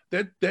God.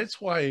 That's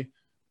why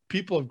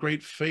people of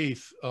great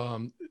faith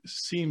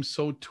seem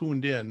so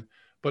tuned in.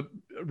 But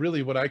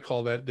really what I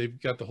call that,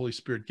 they've got the Holy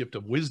Spirit gift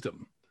of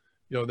wisdom.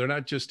 They're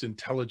not just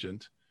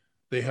intelligent.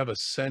 They have a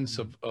sense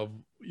of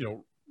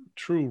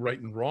true right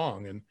and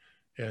wrong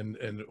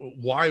and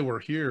why we're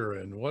here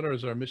and what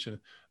is our mission.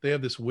 They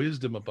have this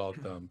wisdom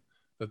about them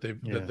that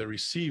they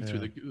receive through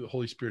the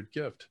Holy Spirit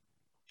gift.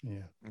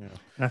 Yeah.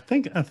 I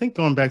think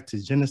going back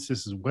to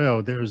Genesis as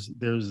well, there's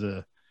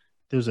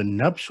a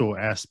nuptial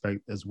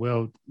aspect as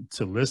well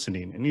to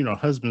listening. And,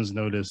 husbands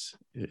notice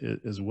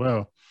as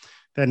well.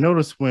 That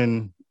notice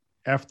when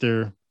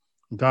after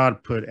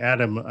God put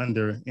Adam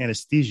under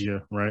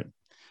anesthesia, right?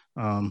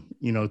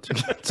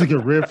 took a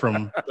rib from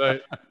him.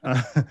 Right.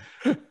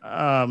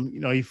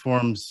 He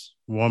forms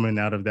woman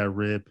out of that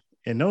rib.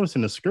 And notice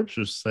in the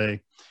scriptures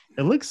say,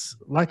 it looks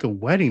like a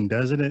wedding,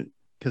 doesn't it?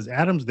 Because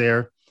Adam's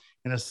there,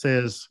 and it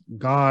says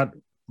God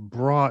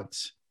brought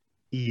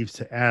Eve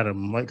to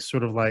Adam, like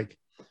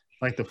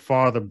the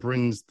father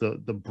brings the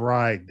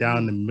bride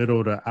down the middle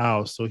of the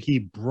aisle. So he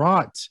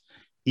brought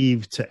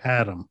Eve to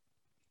Adam,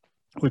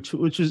 which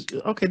is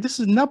okay. This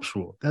is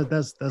nuptial.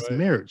 That's right.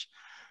 Marriage.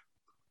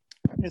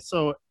 And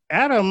so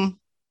Adam,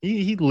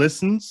 he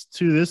listens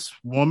to this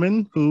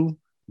woman who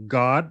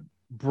God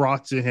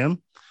brought to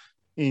him.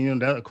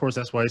 And that, of course,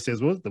 that's why he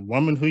says, well, the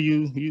woman who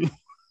you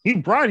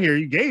brought here,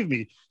 you gave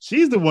me.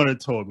 She's the one that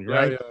told me,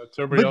 right?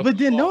 Yeah, but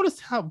then notice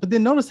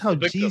how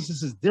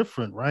Jesus is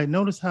different, right?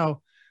 Notice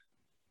how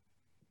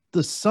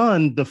the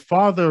Son, the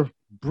Father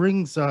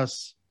brings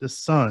us the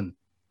Son,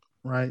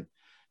 right?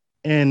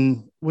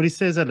 And what he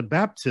says at the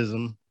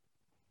baptism,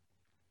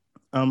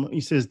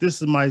 he says,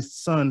 "This is my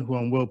Son who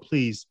I'm well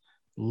pleased.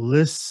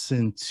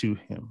 Listen to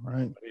him,"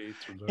 right?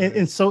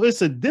 And so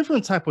it's a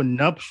different type of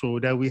nuptial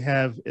that we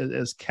have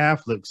as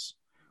Catholics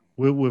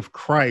with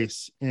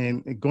Christ.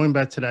 And going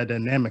back to that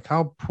dynamic,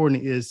 how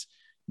important it is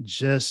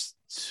just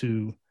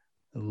to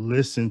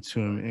listen to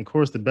him. And of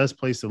course, the best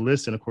place to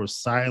listen, of course,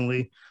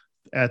 silently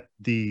at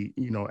the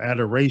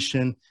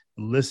adoration,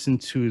 listen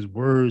to his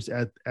words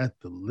at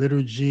the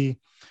liturgy.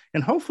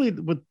 And hopefully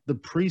what the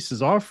priest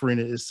is offering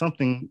is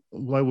something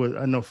like what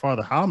I know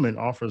Father Heilman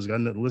offers. I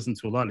listen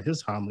to a lot of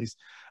his homilies,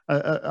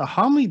 a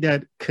homily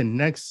that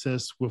connects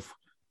us with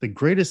the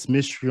greatest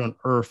mystery on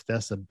earth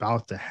that's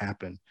about to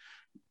happen.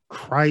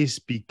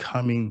 Christ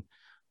becoming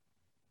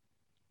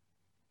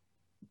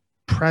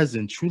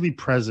present, truly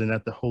present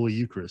at the Holy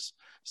Eucharist.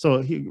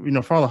 So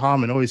Father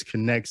Heilman always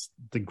connects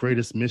the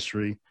greatest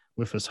mystery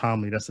with his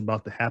homily that's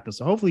about to happen.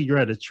 So hopefully you're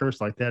at a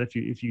church like that.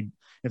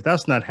 If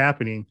that's not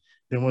happening,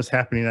 then what's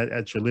happening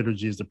at your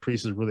liturgy is the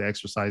priest is really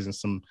exercising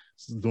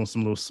doing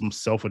some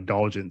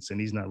self-indulgence, and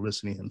he's not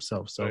listening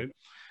himself. So right.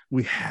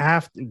 we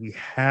have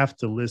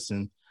to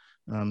listen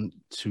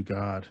to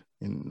God,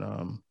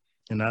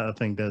 and I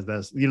think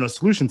that's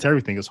solution to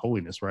everything is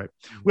holiness, right?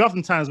 Mm-hmm. We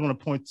oftentimes want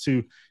to point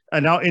to,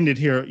 and I'll end it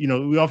here.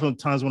 We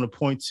oftentimes want to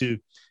point to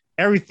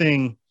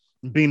everything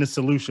being a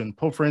solution.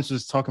 Pope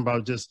Francis is talking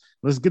about just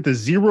let's get the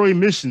zero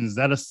emissions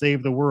that'll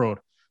save the world,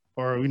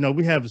 or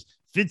we have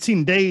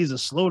 15 days to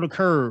slow the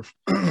curve,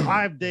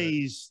 5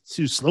 days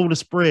to slow the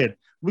spread.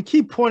 We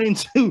keep pointing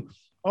to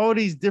all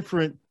these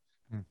different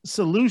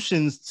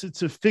solutions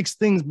to fix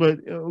things,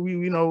 but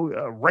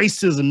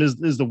racism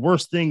is the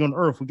worst thing on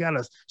earth. We got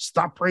to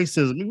stop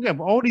racism. We have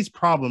all these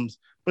problems,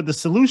 but the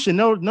solution,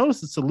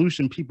 notice the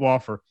solution people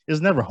offer is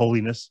never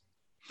holiness.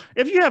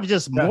 If you have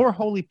just more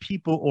holy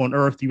people on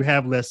earth, you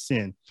have less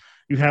sin.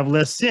 You have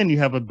less sin, you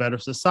have a better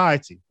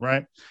society,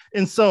 right?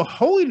 And so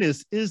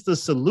holiness is the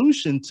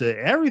solution to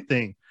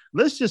everything.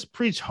 Let's just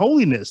preach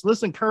holiness.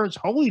 Let's encourage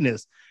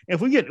holiness.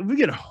 If we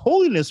get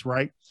holiness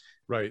right,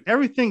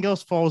 everything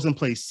else falls in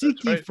place.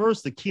 Seek ye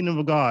first the kingdom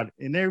of God,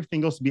 and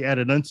everything else will be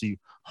added unto you.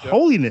 Yep.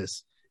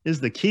 Holiness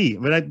is the key.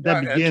 But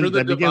that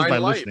begins by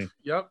listening.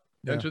 Yep.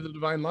 Enter the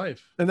divine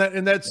life. And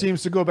that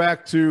seems to go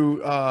back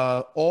to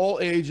all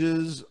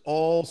ages,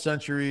 all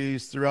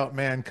centuries throughout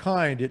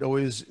mankind. It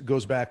always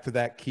goes back to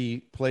that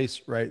key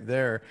place right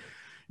there.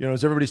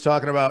 As everybody's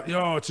talking about,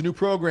 it's a new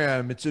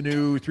program. It's a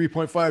new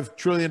 $3.5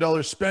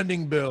 trillion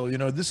spending bill.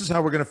 This is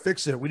how we're going to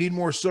fix it. We need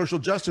more social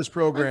justice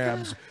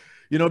programs,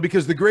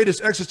 because the greatest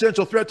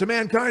existential threat to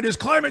mankind is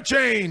climate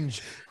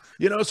change.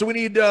 So we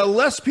need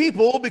less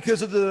people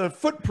because of the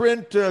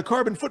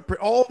carbon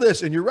footprint, all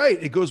this. And you're right.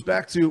 It goes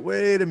back to,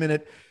 wait a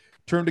minute,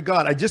 turn to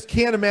God. I just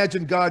can't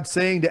imagine God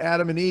saying to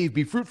Adam and Eve,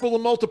 be fruitful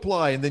and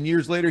multiply. And then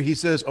years later, he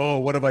says, oh,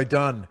 what have I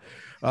done?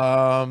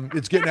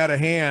 It's getting out of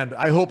hand.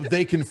 I hope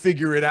they can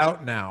figure it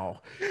out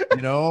now.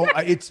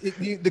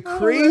 The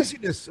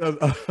craziness of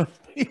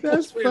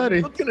that's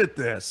funny looking at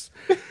this.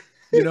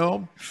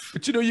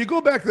 But you go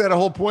back to that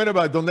whole point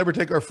about they'll never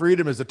take our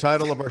freedom as the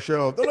title of our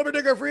show. They'll never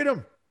take our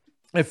freedom.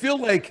 I feel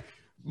like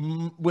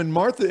when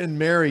Martha and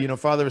Mary,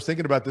 Father, was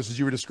thinking about this as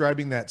you were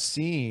describing that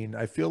scene,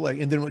 I feel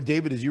like, and then what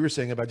David, as you were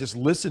saying about just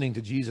listening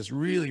to Jesus,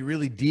 really,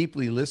 really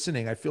deeply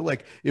listening, I feel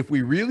like if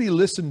we really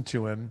listen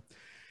to him,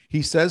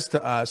 he says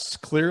to us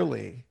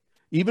clearly,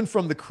 even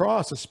from the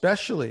cross,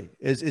 especially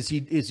as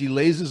he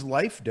lays his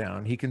life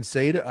down, he can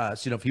say to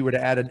us, if he were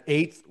to add an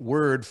 8th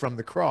word from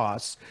the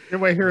cross.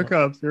 Anyway, here it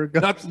comes.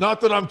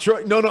 Not that I'm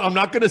trying. No, I'm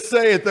not going to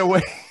say it that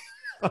way.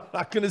 I'm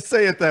not going to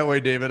say it that way,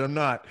 David. I'm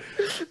not.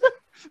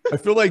 I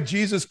feel like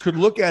Jesus could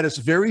look at us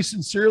very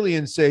sincerely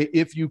and say,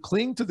 if you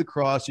cling to the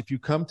cross, if you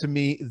come to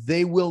me,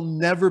 they will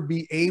never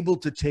be able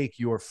to take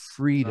your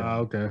freedom.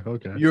 Okay.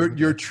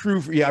 Your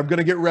true. Yeah, I'm going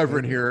to get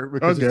reverent here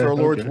because it's our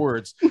Lord's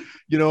words.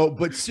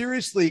 But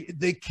seriously,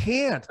 they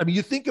can't. I mean,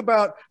 you think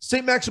about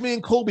St.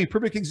 Maximilian Kolbe,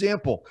 perfect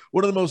example.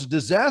 One of the most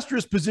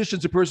disastrous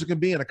positions a person can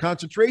be in: a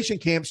concentration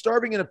camp,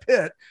 starving in a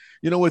pit,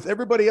 with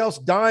everybody else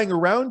dying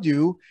around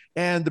you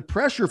and the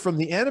pressure from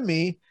the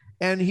enemy.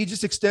 And he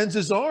just extends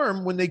his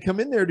arm when they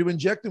come in there to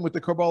inject him with the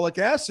carbolic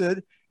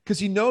acid, because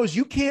he knows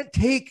you can't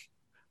take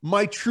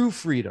my true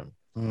freedom,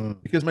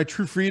 because my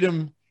true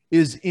freedom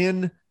is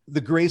in the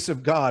grace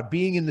of God,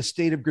 being in the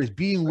state of grace,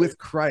 being with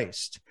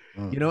Christ,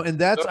 and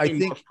that's, Nothing I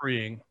think, more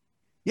freeing.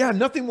 Yeah,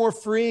 nothing more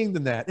freeing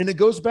than that. And it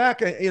goes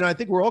back, I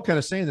think we're all kind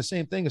of saying the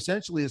same thing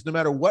essentially, is no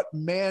matter what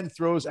man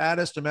throws at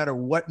us, no matter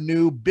what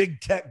new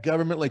big tech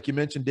government, like you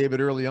mentioned, David,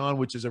 early on,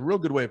 which is a real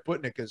good way of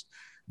putting it, because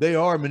they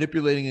are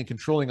manipulating and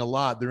controlling a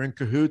lot. They're in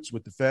cahoots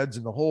with the feds,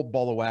 and the whole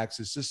ball of wax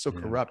is just so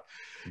corrupt.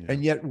 Yeah.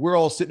 And yet we're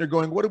all sitting there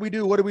going, what do we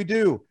do? What do we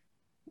do?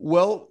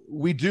 Well,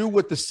 we do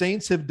what the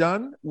saints have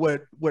done,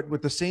 what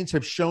the saints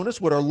have shown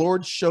us, what our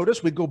Lord showed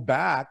us. We go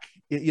back.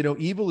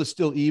 Evil is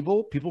still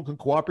evil. People can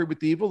cooperate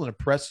with evil and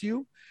oppress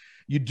you.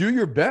 You do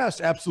your best,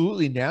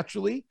 absolutely,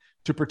 naturally,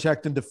 to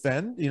protect and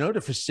defend,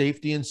 for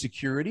safety and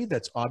security.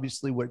 That's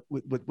obviously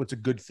what's a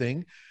good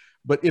thing.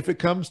 But if it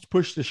comes to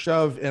push to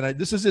shove, and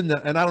this is and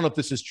I don't know if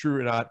this is true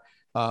or not,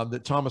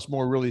 that Thomas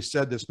More really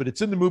said this, but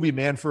it's in the movie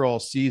Man for All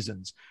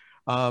Seasons.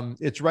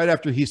 It's right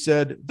after he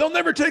said, they'll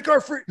never take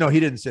our free. No, he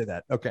didn't say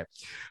that. Okay.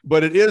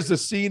 But it is a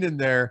scene in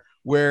there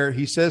where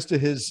he says to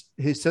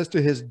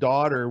his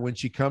daughter, when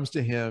she comes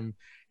to him,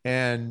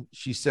 and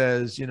she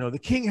says, the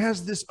king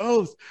has this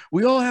oath.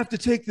 We all have to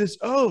take this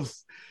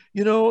oath,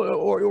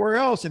 or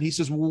else. And he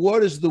says,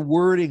 what is the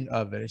wording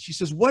of it? And she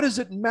says, what does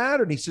it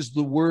matter? And he says,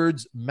 the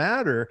words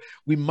matter.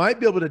 We might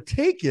be able to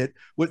take it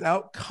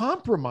without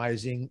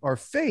compromising our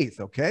faith.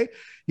 Okay.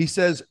 He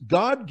says,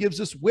 God gives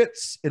us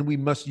wits, and we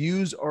must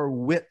use our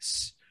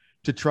wits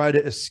to try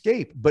to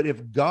escape. But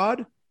if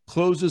God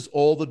closes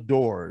all the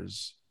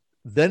doors,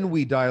 then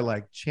we die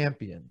like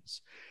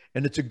champions.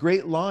 And it's a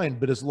great line,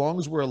 but as long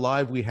as we're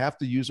alive, we have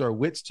to use our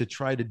wits to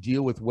try to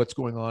deal with what's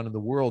going on in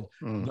the world,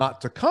 not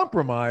to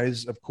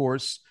compromise, of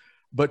course,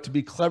 but to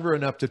be clever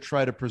enough to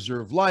try to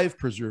preserve life,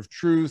 preserve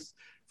truth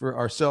for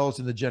ourselves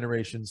and the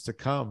generations to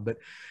come. But,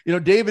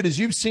 David, as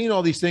you've seen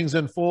all these things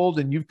unfold,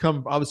 and you've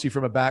come obviously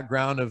from a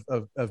background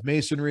of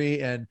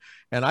masonry, and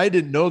I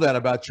didn't know that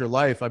about your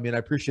life. I mean, I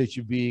appreciate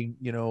you being,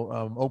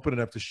 open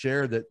enough to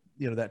share that,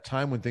 that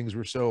time when things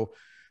were so,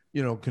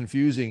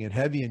 confusing and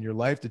heavy in your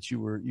life, that you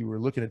were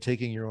looking at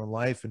taking your own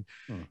life, and,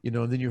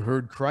 and then you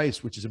heard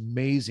Christ, which is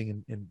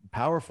amazing and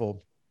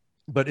powerful.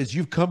 But as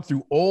you've come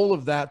through all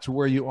of that to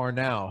where you are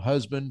now,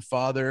 husband,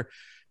 father,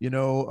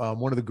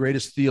 one of the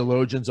greatest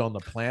theologians on the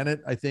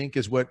planet, I think,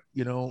 is what,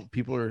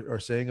 people are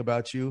saying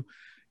about you.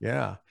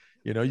 Yeah.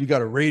 You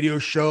got a radio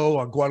show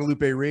on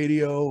Guadalupe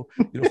Radio.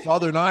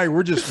 Father and I,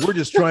 we're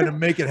just trying to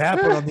make it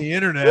happen on the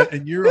internet,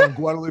 and you're on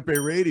Guadalupe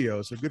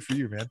Radio. So good for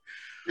you, man.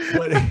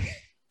 But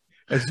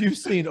as you've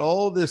seen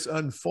all this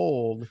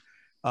unfold,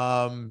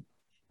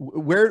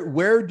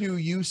 where do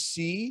you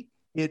see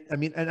it? I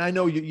mean, and I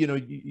know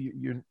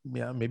you're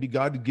maybe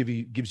God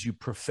gives you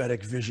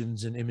prophetic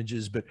visions and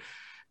images, but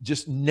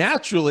just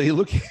naturally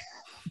looking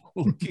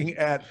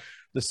at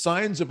the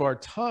signs of our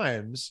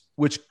times,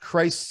 which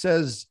Christ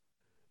says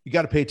you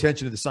got to pay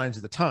attention to the signs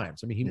of the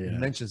times. I mean, he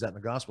mentions that in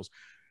the Gospels.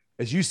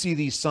 As you see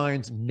these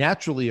signs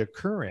naturally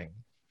occurring,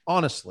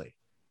 honestly,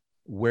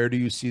 where do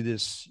you see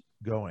this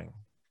going?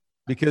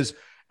 Because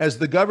as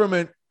the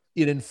government,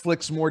 it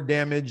inflicts more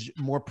damage,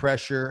 more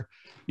pressure.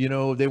 They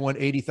want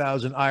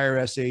 80,000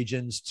 IRS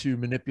agents to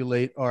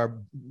manipulate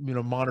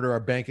monitor our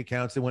bank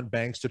accounts. They want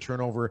banks to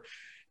turn over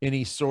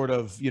any sort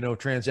of,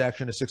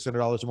 transaction of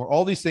 $600 or more.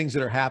 All these things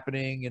that are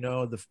happening,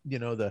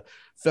 the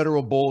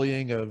federal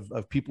bullying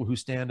of people who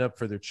stand up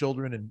for their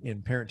children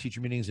in parent-teacher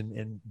meetings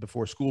and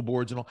before school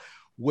boards and all.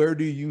 Where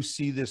do you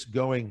see this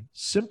going,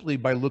 simply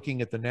by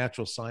looking at the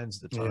natural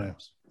signs of the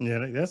times?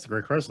 Yeah, that's a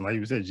great question. Like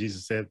you said,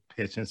 Jesus said,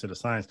 pay attention to the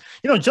signs.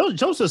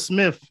 Joseph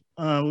Smith,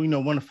 one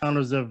of the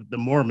founders of the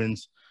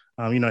Mormons,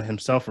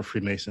 himself a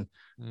Freemason.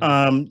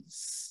 Someone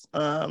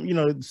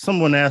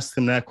asked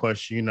him that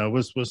question,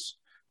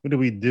 what do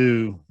we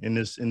do in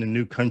the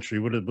new country?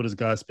 What is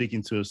God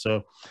speaking to us?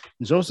 So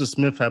Joseph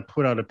Smith had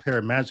put out a pair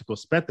of magical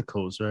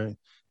spectacles, right?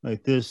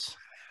 Like this.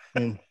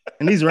 And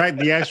these are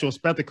the actual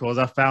spectacles.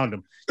 I found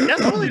them.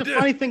 That's only the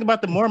funny thing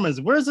about the Mormons.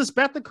 Where's the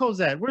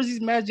spectacles at? Where's these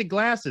magic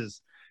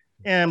glasses?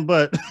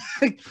 But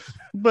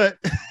weren't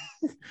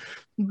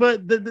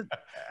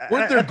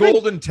there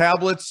golden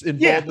tablets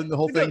involved in the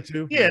whole thing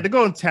too? Yeah, the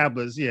golden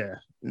tablets. Yeah.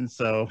 And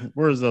so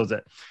where's those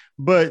at?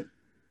 But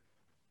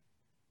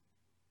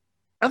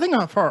I think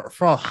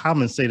Father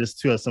Hammond say this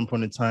too at some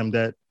point in time,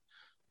 that,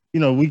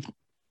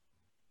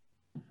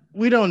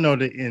 we don't know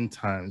the end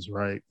times,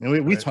 right?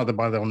 And we talked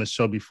about that on the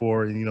show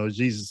before. And,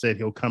 Jesus said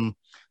he'll come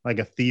like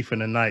a thief in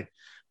the night.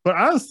 But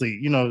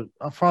honestly,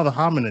 Father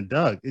Hammond and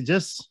Doug,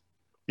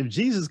 if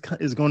Jesus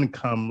is going to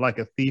come like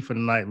a thief in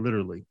the night,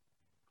 literally,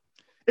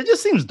 it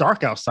just seems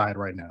dark outside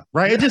right now,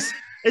 right? It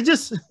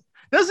just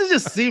doesn't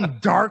just seem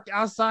dark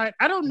outside.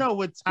 I don't know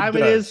what time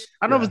it is.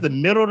 I don't know if it's the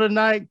middle of the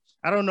night.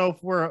 I don't know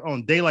if we're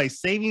on daylight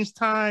savings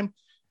time.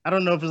 I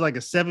don't know if it's like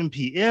a 7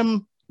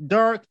 p.m.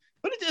 dark,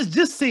 but it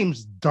just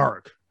seems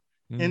dark.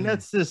 And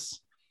that's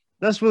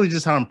really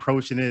just how I'm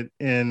approaching it.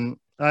 And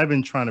I've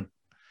been trying to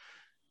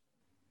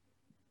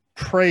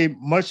pray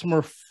much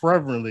more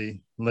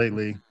fervently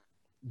lately,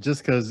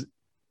 just because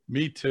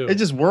Me too. it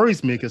just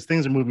worries me because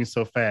things are moving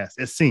so fast.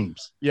 It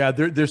seems. Yeah,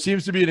 there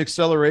seems to be an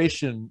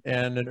acceleration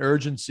and an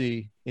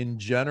urgency in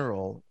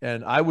general.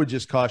 And I would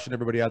just caution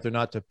everybody out there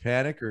not to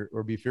panic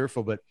or be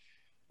fearful. But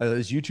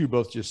as you two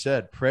both just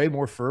said, pray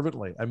more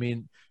fervently. I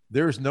mean,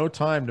 there's no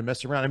time to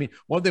mess around. I mean,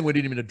 one thing we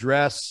didn't even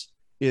address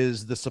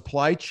is the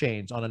supply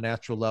chains on a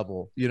natural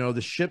level. You know,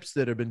 the ships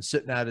that have been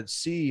sitting out at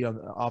sea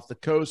off the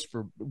coast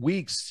for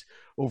weeks,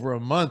 over a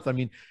month. I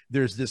mean,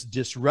 there's this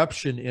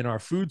disruption in our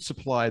food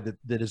supply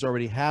that is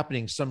already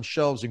happening. Some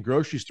shelves in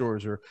grocery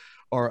stores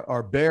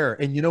are bare.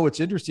 And you know what's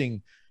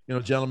interesting, you know,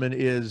 gentlemen,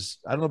 is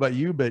I don't know about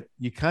you, but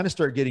you kind of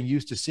start getting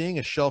used to seeing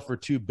a shelf or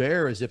two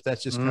bare, as if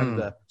that's just kind of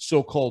the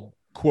so-called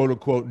quote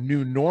unquote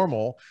new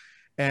normal.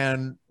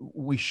 And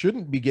we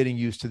shouldn't be getting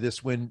used to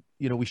this when,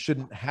 you know, we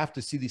shouldn't have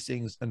to see these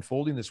things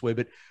unfolding this way.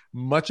 But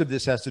much of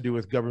this has to do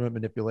with government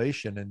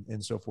manipulation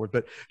and so forth.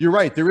 But you're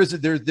right. There's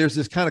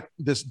this kind of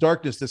this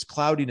darkness, this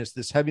cloudiness,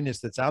 this heaviness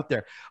that's out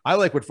there. I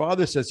like what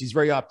Father says. He's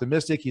very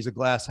optimistic. He's a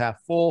glass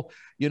half full,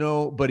 you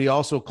know, but he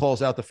also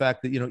calls out the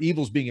fact that, you know,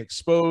 evil's being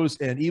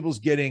exposed and evil's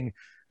getting,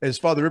 as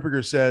Father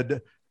Ripperger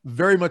said,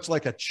 very much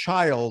like a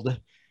child,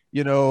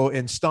 you know,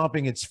 and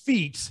stomping its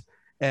feet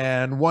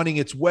and wanting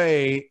its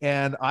way.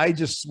 And I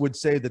just would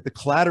say that the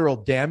collateral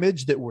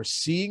damage that we're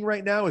seeing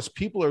right now is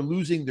people are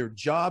losing their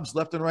jobs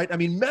left and right. I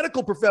mean,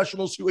 medical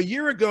professionals who a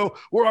year ago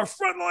were our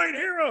frontline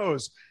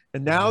heroes,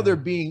 and now they're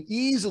being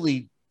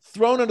easily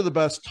thrown under the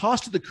bus,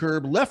 tossed to the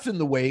curb, left in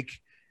the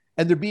wake,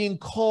 and they're being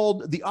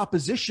called the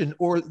opposition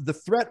or the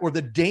threat or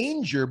the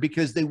danger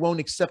because they won't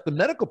accept the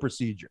medical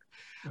procedure.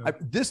 Yeah.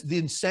 The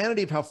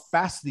insanity of how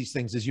fast these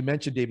things, as you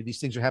mentioned, David, these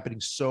things are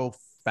happening so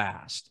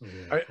fast.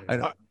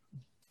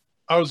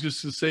 I was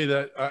just to say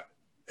that,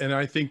 and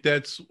I think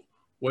that's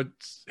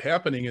what's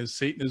happening is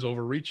Satan is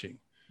overreaching.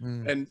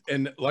 And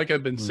like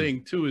I've been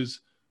saying too,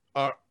 is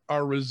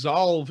our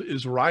resolve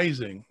is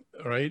rising,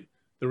 right?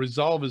 The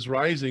resolve is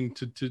rising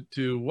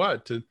to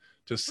what? To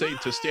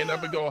stand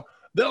up and go,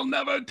 they'll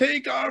never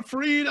take our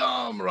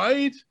freedom,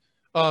 right?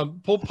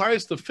 Pope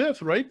Pius V,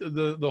 right?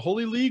 The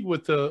Holy League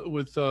with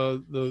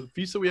the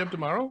feast that we have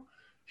tomorrow.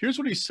 Here's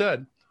what he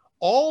said: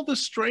 all the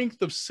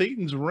strength of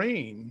Satan's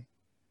reign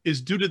is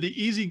due to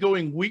the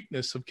easygoing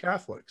weakness of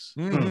Catholics.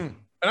 And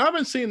I've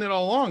been saying that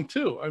all along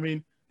too. I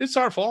mean, it's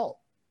our fault.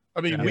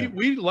 I mean,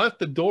 we left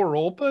the door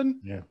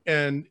open,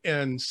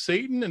 and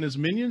Satan and his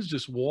minions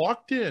just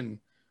walked in,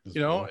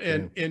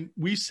 and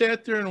we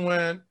sat there and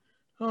went,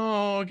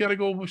 oh, I got to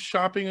go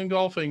shopping and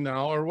golfing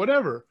now or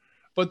whatever.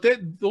 But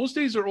those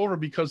days are over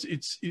because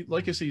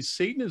like I say,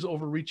 Satan is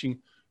overreaching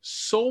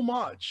so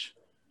much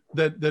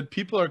that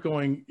people are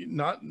going,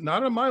 not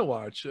on my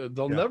watch.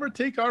 They'll never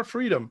take our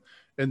freedom.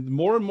 And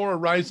more are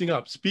rising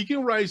up. Speaking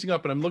of rising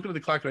up, and I'm looking at the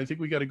clock, and I think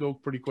we got to go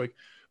pretty quick,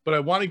 but I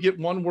want to get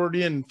one word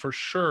in for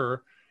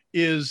sure,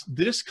 is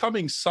this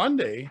coming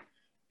Sunday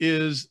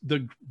is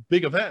the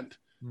big event.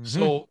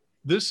 So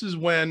this is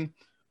when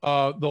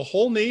the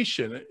whole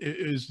nation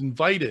is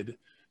invited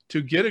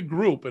to get a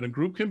group, and a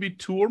group can be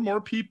 2 or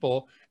more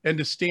people, and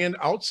to stand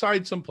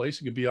outside someplace.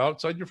 It could be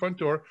outside your front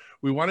door.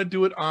 We want to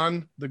do it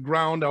on the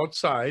ground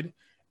outside,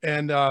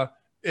 and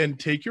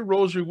take your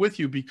rosary with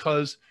you,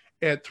 because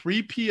at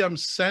 3 p.m.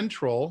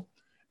 Central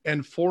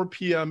and 4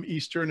 p.m.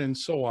 Eastern and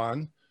so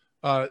on,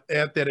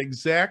 at that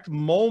exact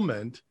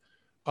moment,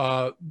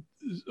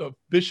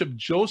 Bishop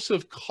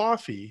Joseph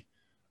Coffey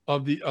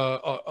of the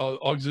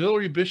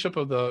auxiliary bishop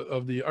of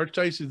the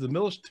Archdiocese of the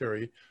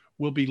Military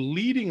will be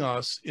leading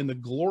us in the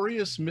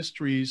glorious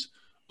mysteries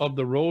of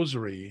the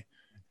Rosary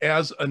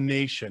as a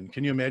nation.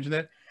 Can you imagine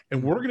that?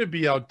 And we're going to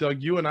be out,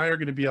 Doug, you and I are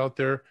going to be out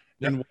there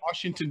in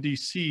Washington,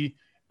 D.C.,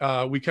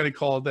 we kind of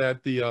call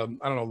that the, I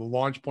don't know, the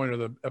launch point or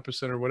the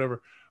epicenter or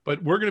whatever,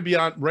 but we're going to be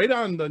right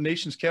on the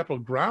nation's capital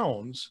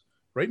grounds,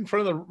 right in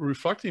front of the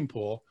reflecting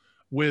pool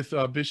with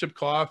Bishop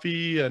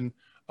Coffey, and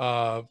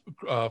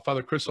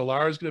Father Chris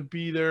Alar is going to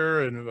be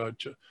there, and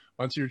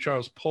Monsignor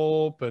Charles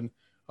Pope, and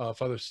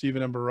Father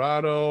Stephen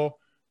Emberato.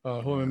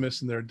 Who am I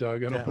missing there,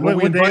 Doug? I don't know.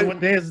 What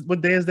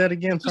day is that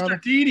again, Father?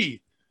 Sister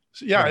Didi.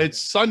 Yeah, it's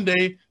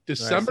Sunday,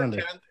 December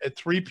 10th at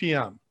 3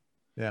 p.m.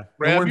 Yeah,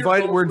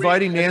 we're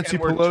inviting Nancy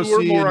Pelosi. 2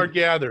 or more are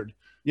gathered.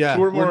 Yeah,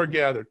 2 or more are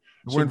gathered.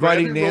 We're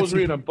inviting Nancy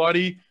Rosary and a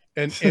buddy,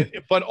 and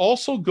but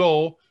also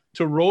go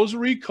to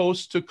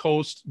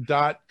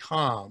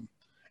rosarycoasttocoast.com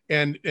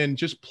and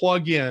just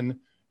plug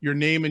in your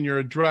name and your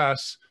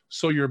address,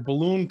 so your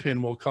balloon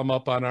pin will come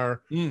up on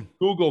our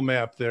Google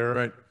map there.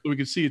 Right, so we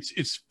can see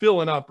it's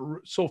filling up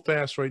so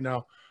fast right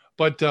now.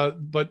 But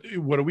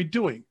what are we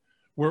doing?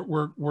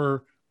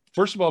 We're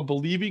first of all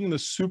believing in the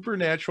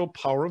supernatural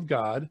power of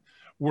God.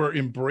 We're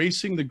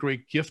embracing the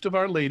great gift of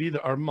Our Lady,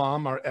 our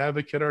mom, our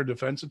advocate, our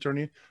defense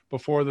attorney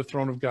before the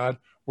throne of God.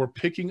 We're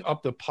picking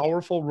up the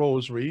powerful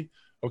rosary.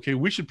 Okay,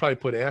 we should probably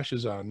put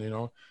ashes on,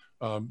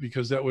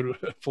 because that would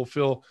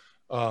fulfill.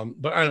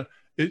 But I'm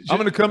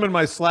going to come in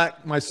my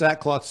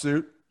sackcloth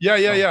suit.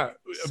 Yeah.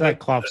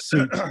 Sackcloth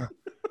suit.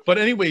 But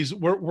anyways,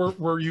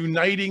 we're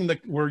uniting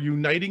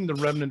the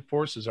remnant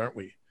forces, aren't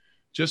we?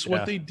 just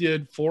what they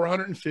did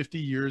 450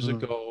 years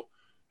ago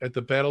at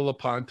the Battle of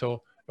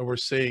Lepanto. And we're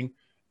saying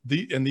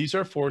these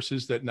are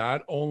forces that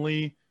not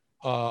only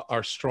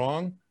are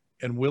strong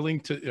and willing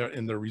to,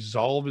 and their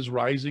resolve is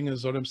rising,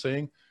 is what I'm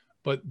saying,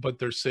 but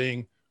they're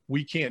saying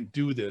we can't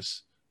do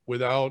this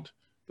without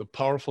the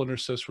powerful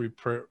intercessory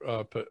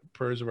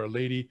prayers of Our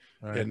Lady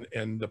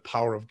and the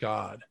power of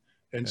God.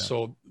 And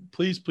so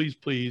please, please,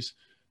 please,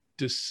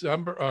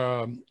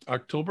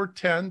 October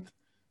 10th,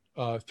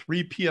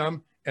 3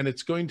 p.m. and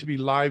it's going to be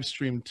live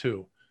streamed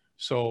too.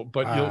 So,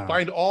 but you'll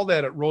find all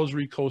that at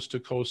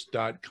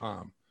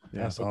rosarycoasttocoast.com.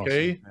 That's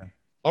okay. Awesome,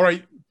 all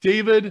right,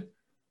 David,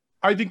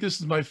 I think this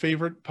is my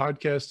favorite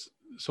podcast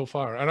so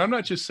far. And I'm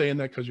not just saying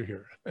that because you're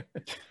here.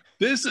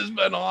 This has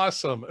been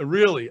awesome. I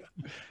really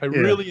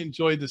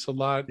enjoyed this a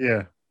lot.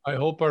 Yeah. I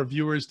hope our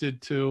viewers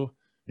did too.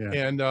 Yeah.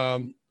 And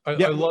I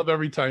love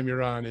every time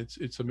you're on.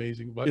 It's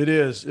amazing. But it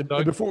is.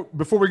 Doug,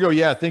 before we go,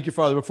 thank you,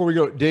 Father. Before we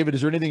go, David,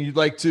 is there anything you'd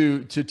like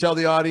to tell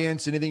the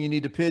audience? Anything you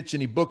need to pitch?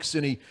 Any books?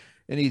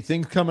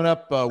 Anything coming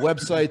up?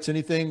 Websites?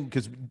 Anything?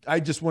 Because I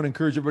just want to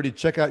encourage everybody to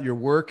check out your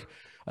work.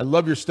 I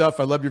love your stuff.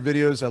 I love your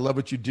videos. I love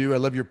what you do. I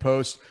love your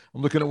posts.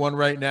 I'm looking at one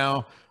right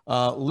now.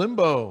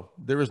 Limbo.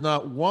 There is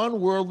not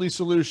one worldly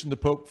solution that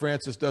Pope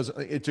Francis does.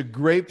 It's a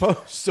great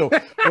post. So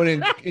I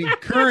want to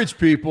encourage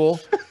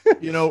people,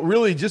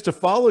 really just to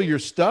follow your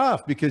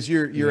stuff because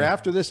you're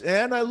after this.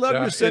 And I love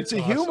your sense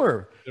of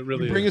humor. It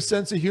really bring a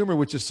sense of humor,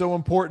 which is so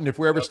important. If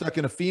we're ever stuck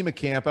in a FEMA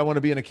camp, I want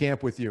to be in a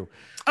camp with you.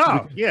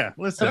 Oh, yeah.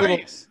 Listen,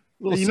 nice.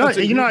 I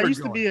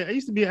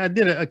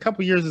did a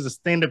couple years as a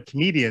stand-up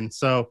comedian,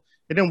 so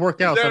it didn't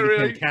work out. So I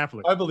became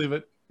Catholic. I believe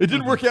it. It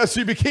didn't work out,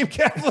 so you became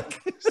Catholic.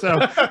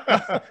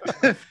 But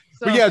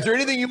is there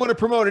anything you want to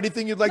promote?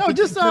 Anything you'd like to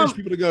encourage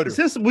people to go to?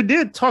 Since we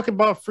did talk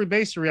about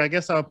Freemasonry, I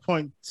guess I'll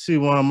point to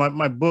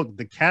my book,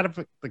 the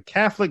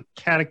Catholic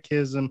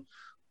Catechism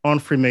on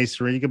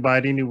Freemasonry. You can buy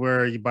it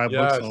anywhere. You buy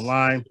books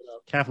online.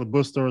 Catholic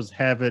bookstores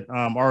have it.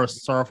 Our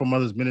Sorrowful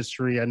Mothers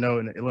Ministry, I know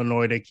in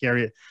Illinois they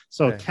carry it.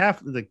 So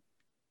the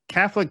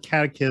Catholic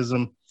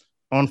Catechism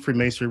on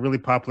Freemasonry, really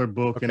popular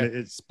book, and it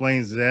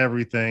explains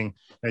everything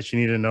that you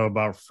need to know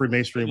about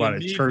Freemasonry, why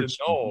the church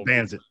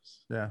bans it.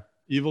 Yeah.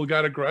 Evil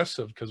got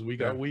aggressive because we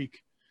got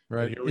weak.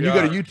 Right. And you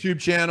got a YouTube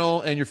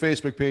channel and your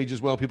Facebook page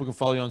as well. People can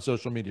follow you on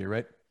social media,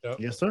 right? Yep.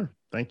 Yes, sir.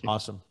 Thank you.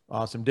 Awesome.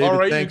 David, all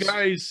right, thanks. you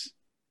guys.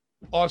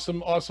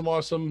 Awesome.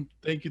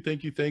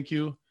 Thank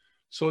you.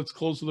 So let's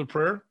close with a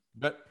prayer.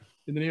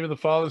 In the name of the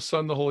Father,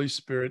 Son, the Holy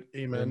Spirit.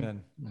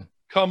 Amen.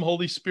 Come,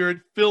 Holy Spirit,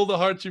 fill the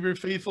hearts of your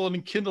faithful and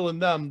enkindle in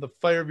them the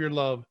fire of your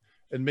love.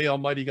 And may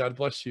Almighty God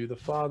bless you, the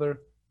Father,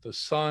 the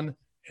Son,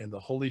 and the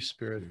Holy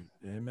Spirit.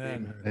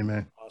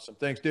 Amen. Awesome.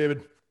 Thanks,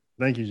 David.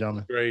 Thank you,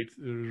 gentlemen. Great.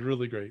 It was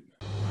really great.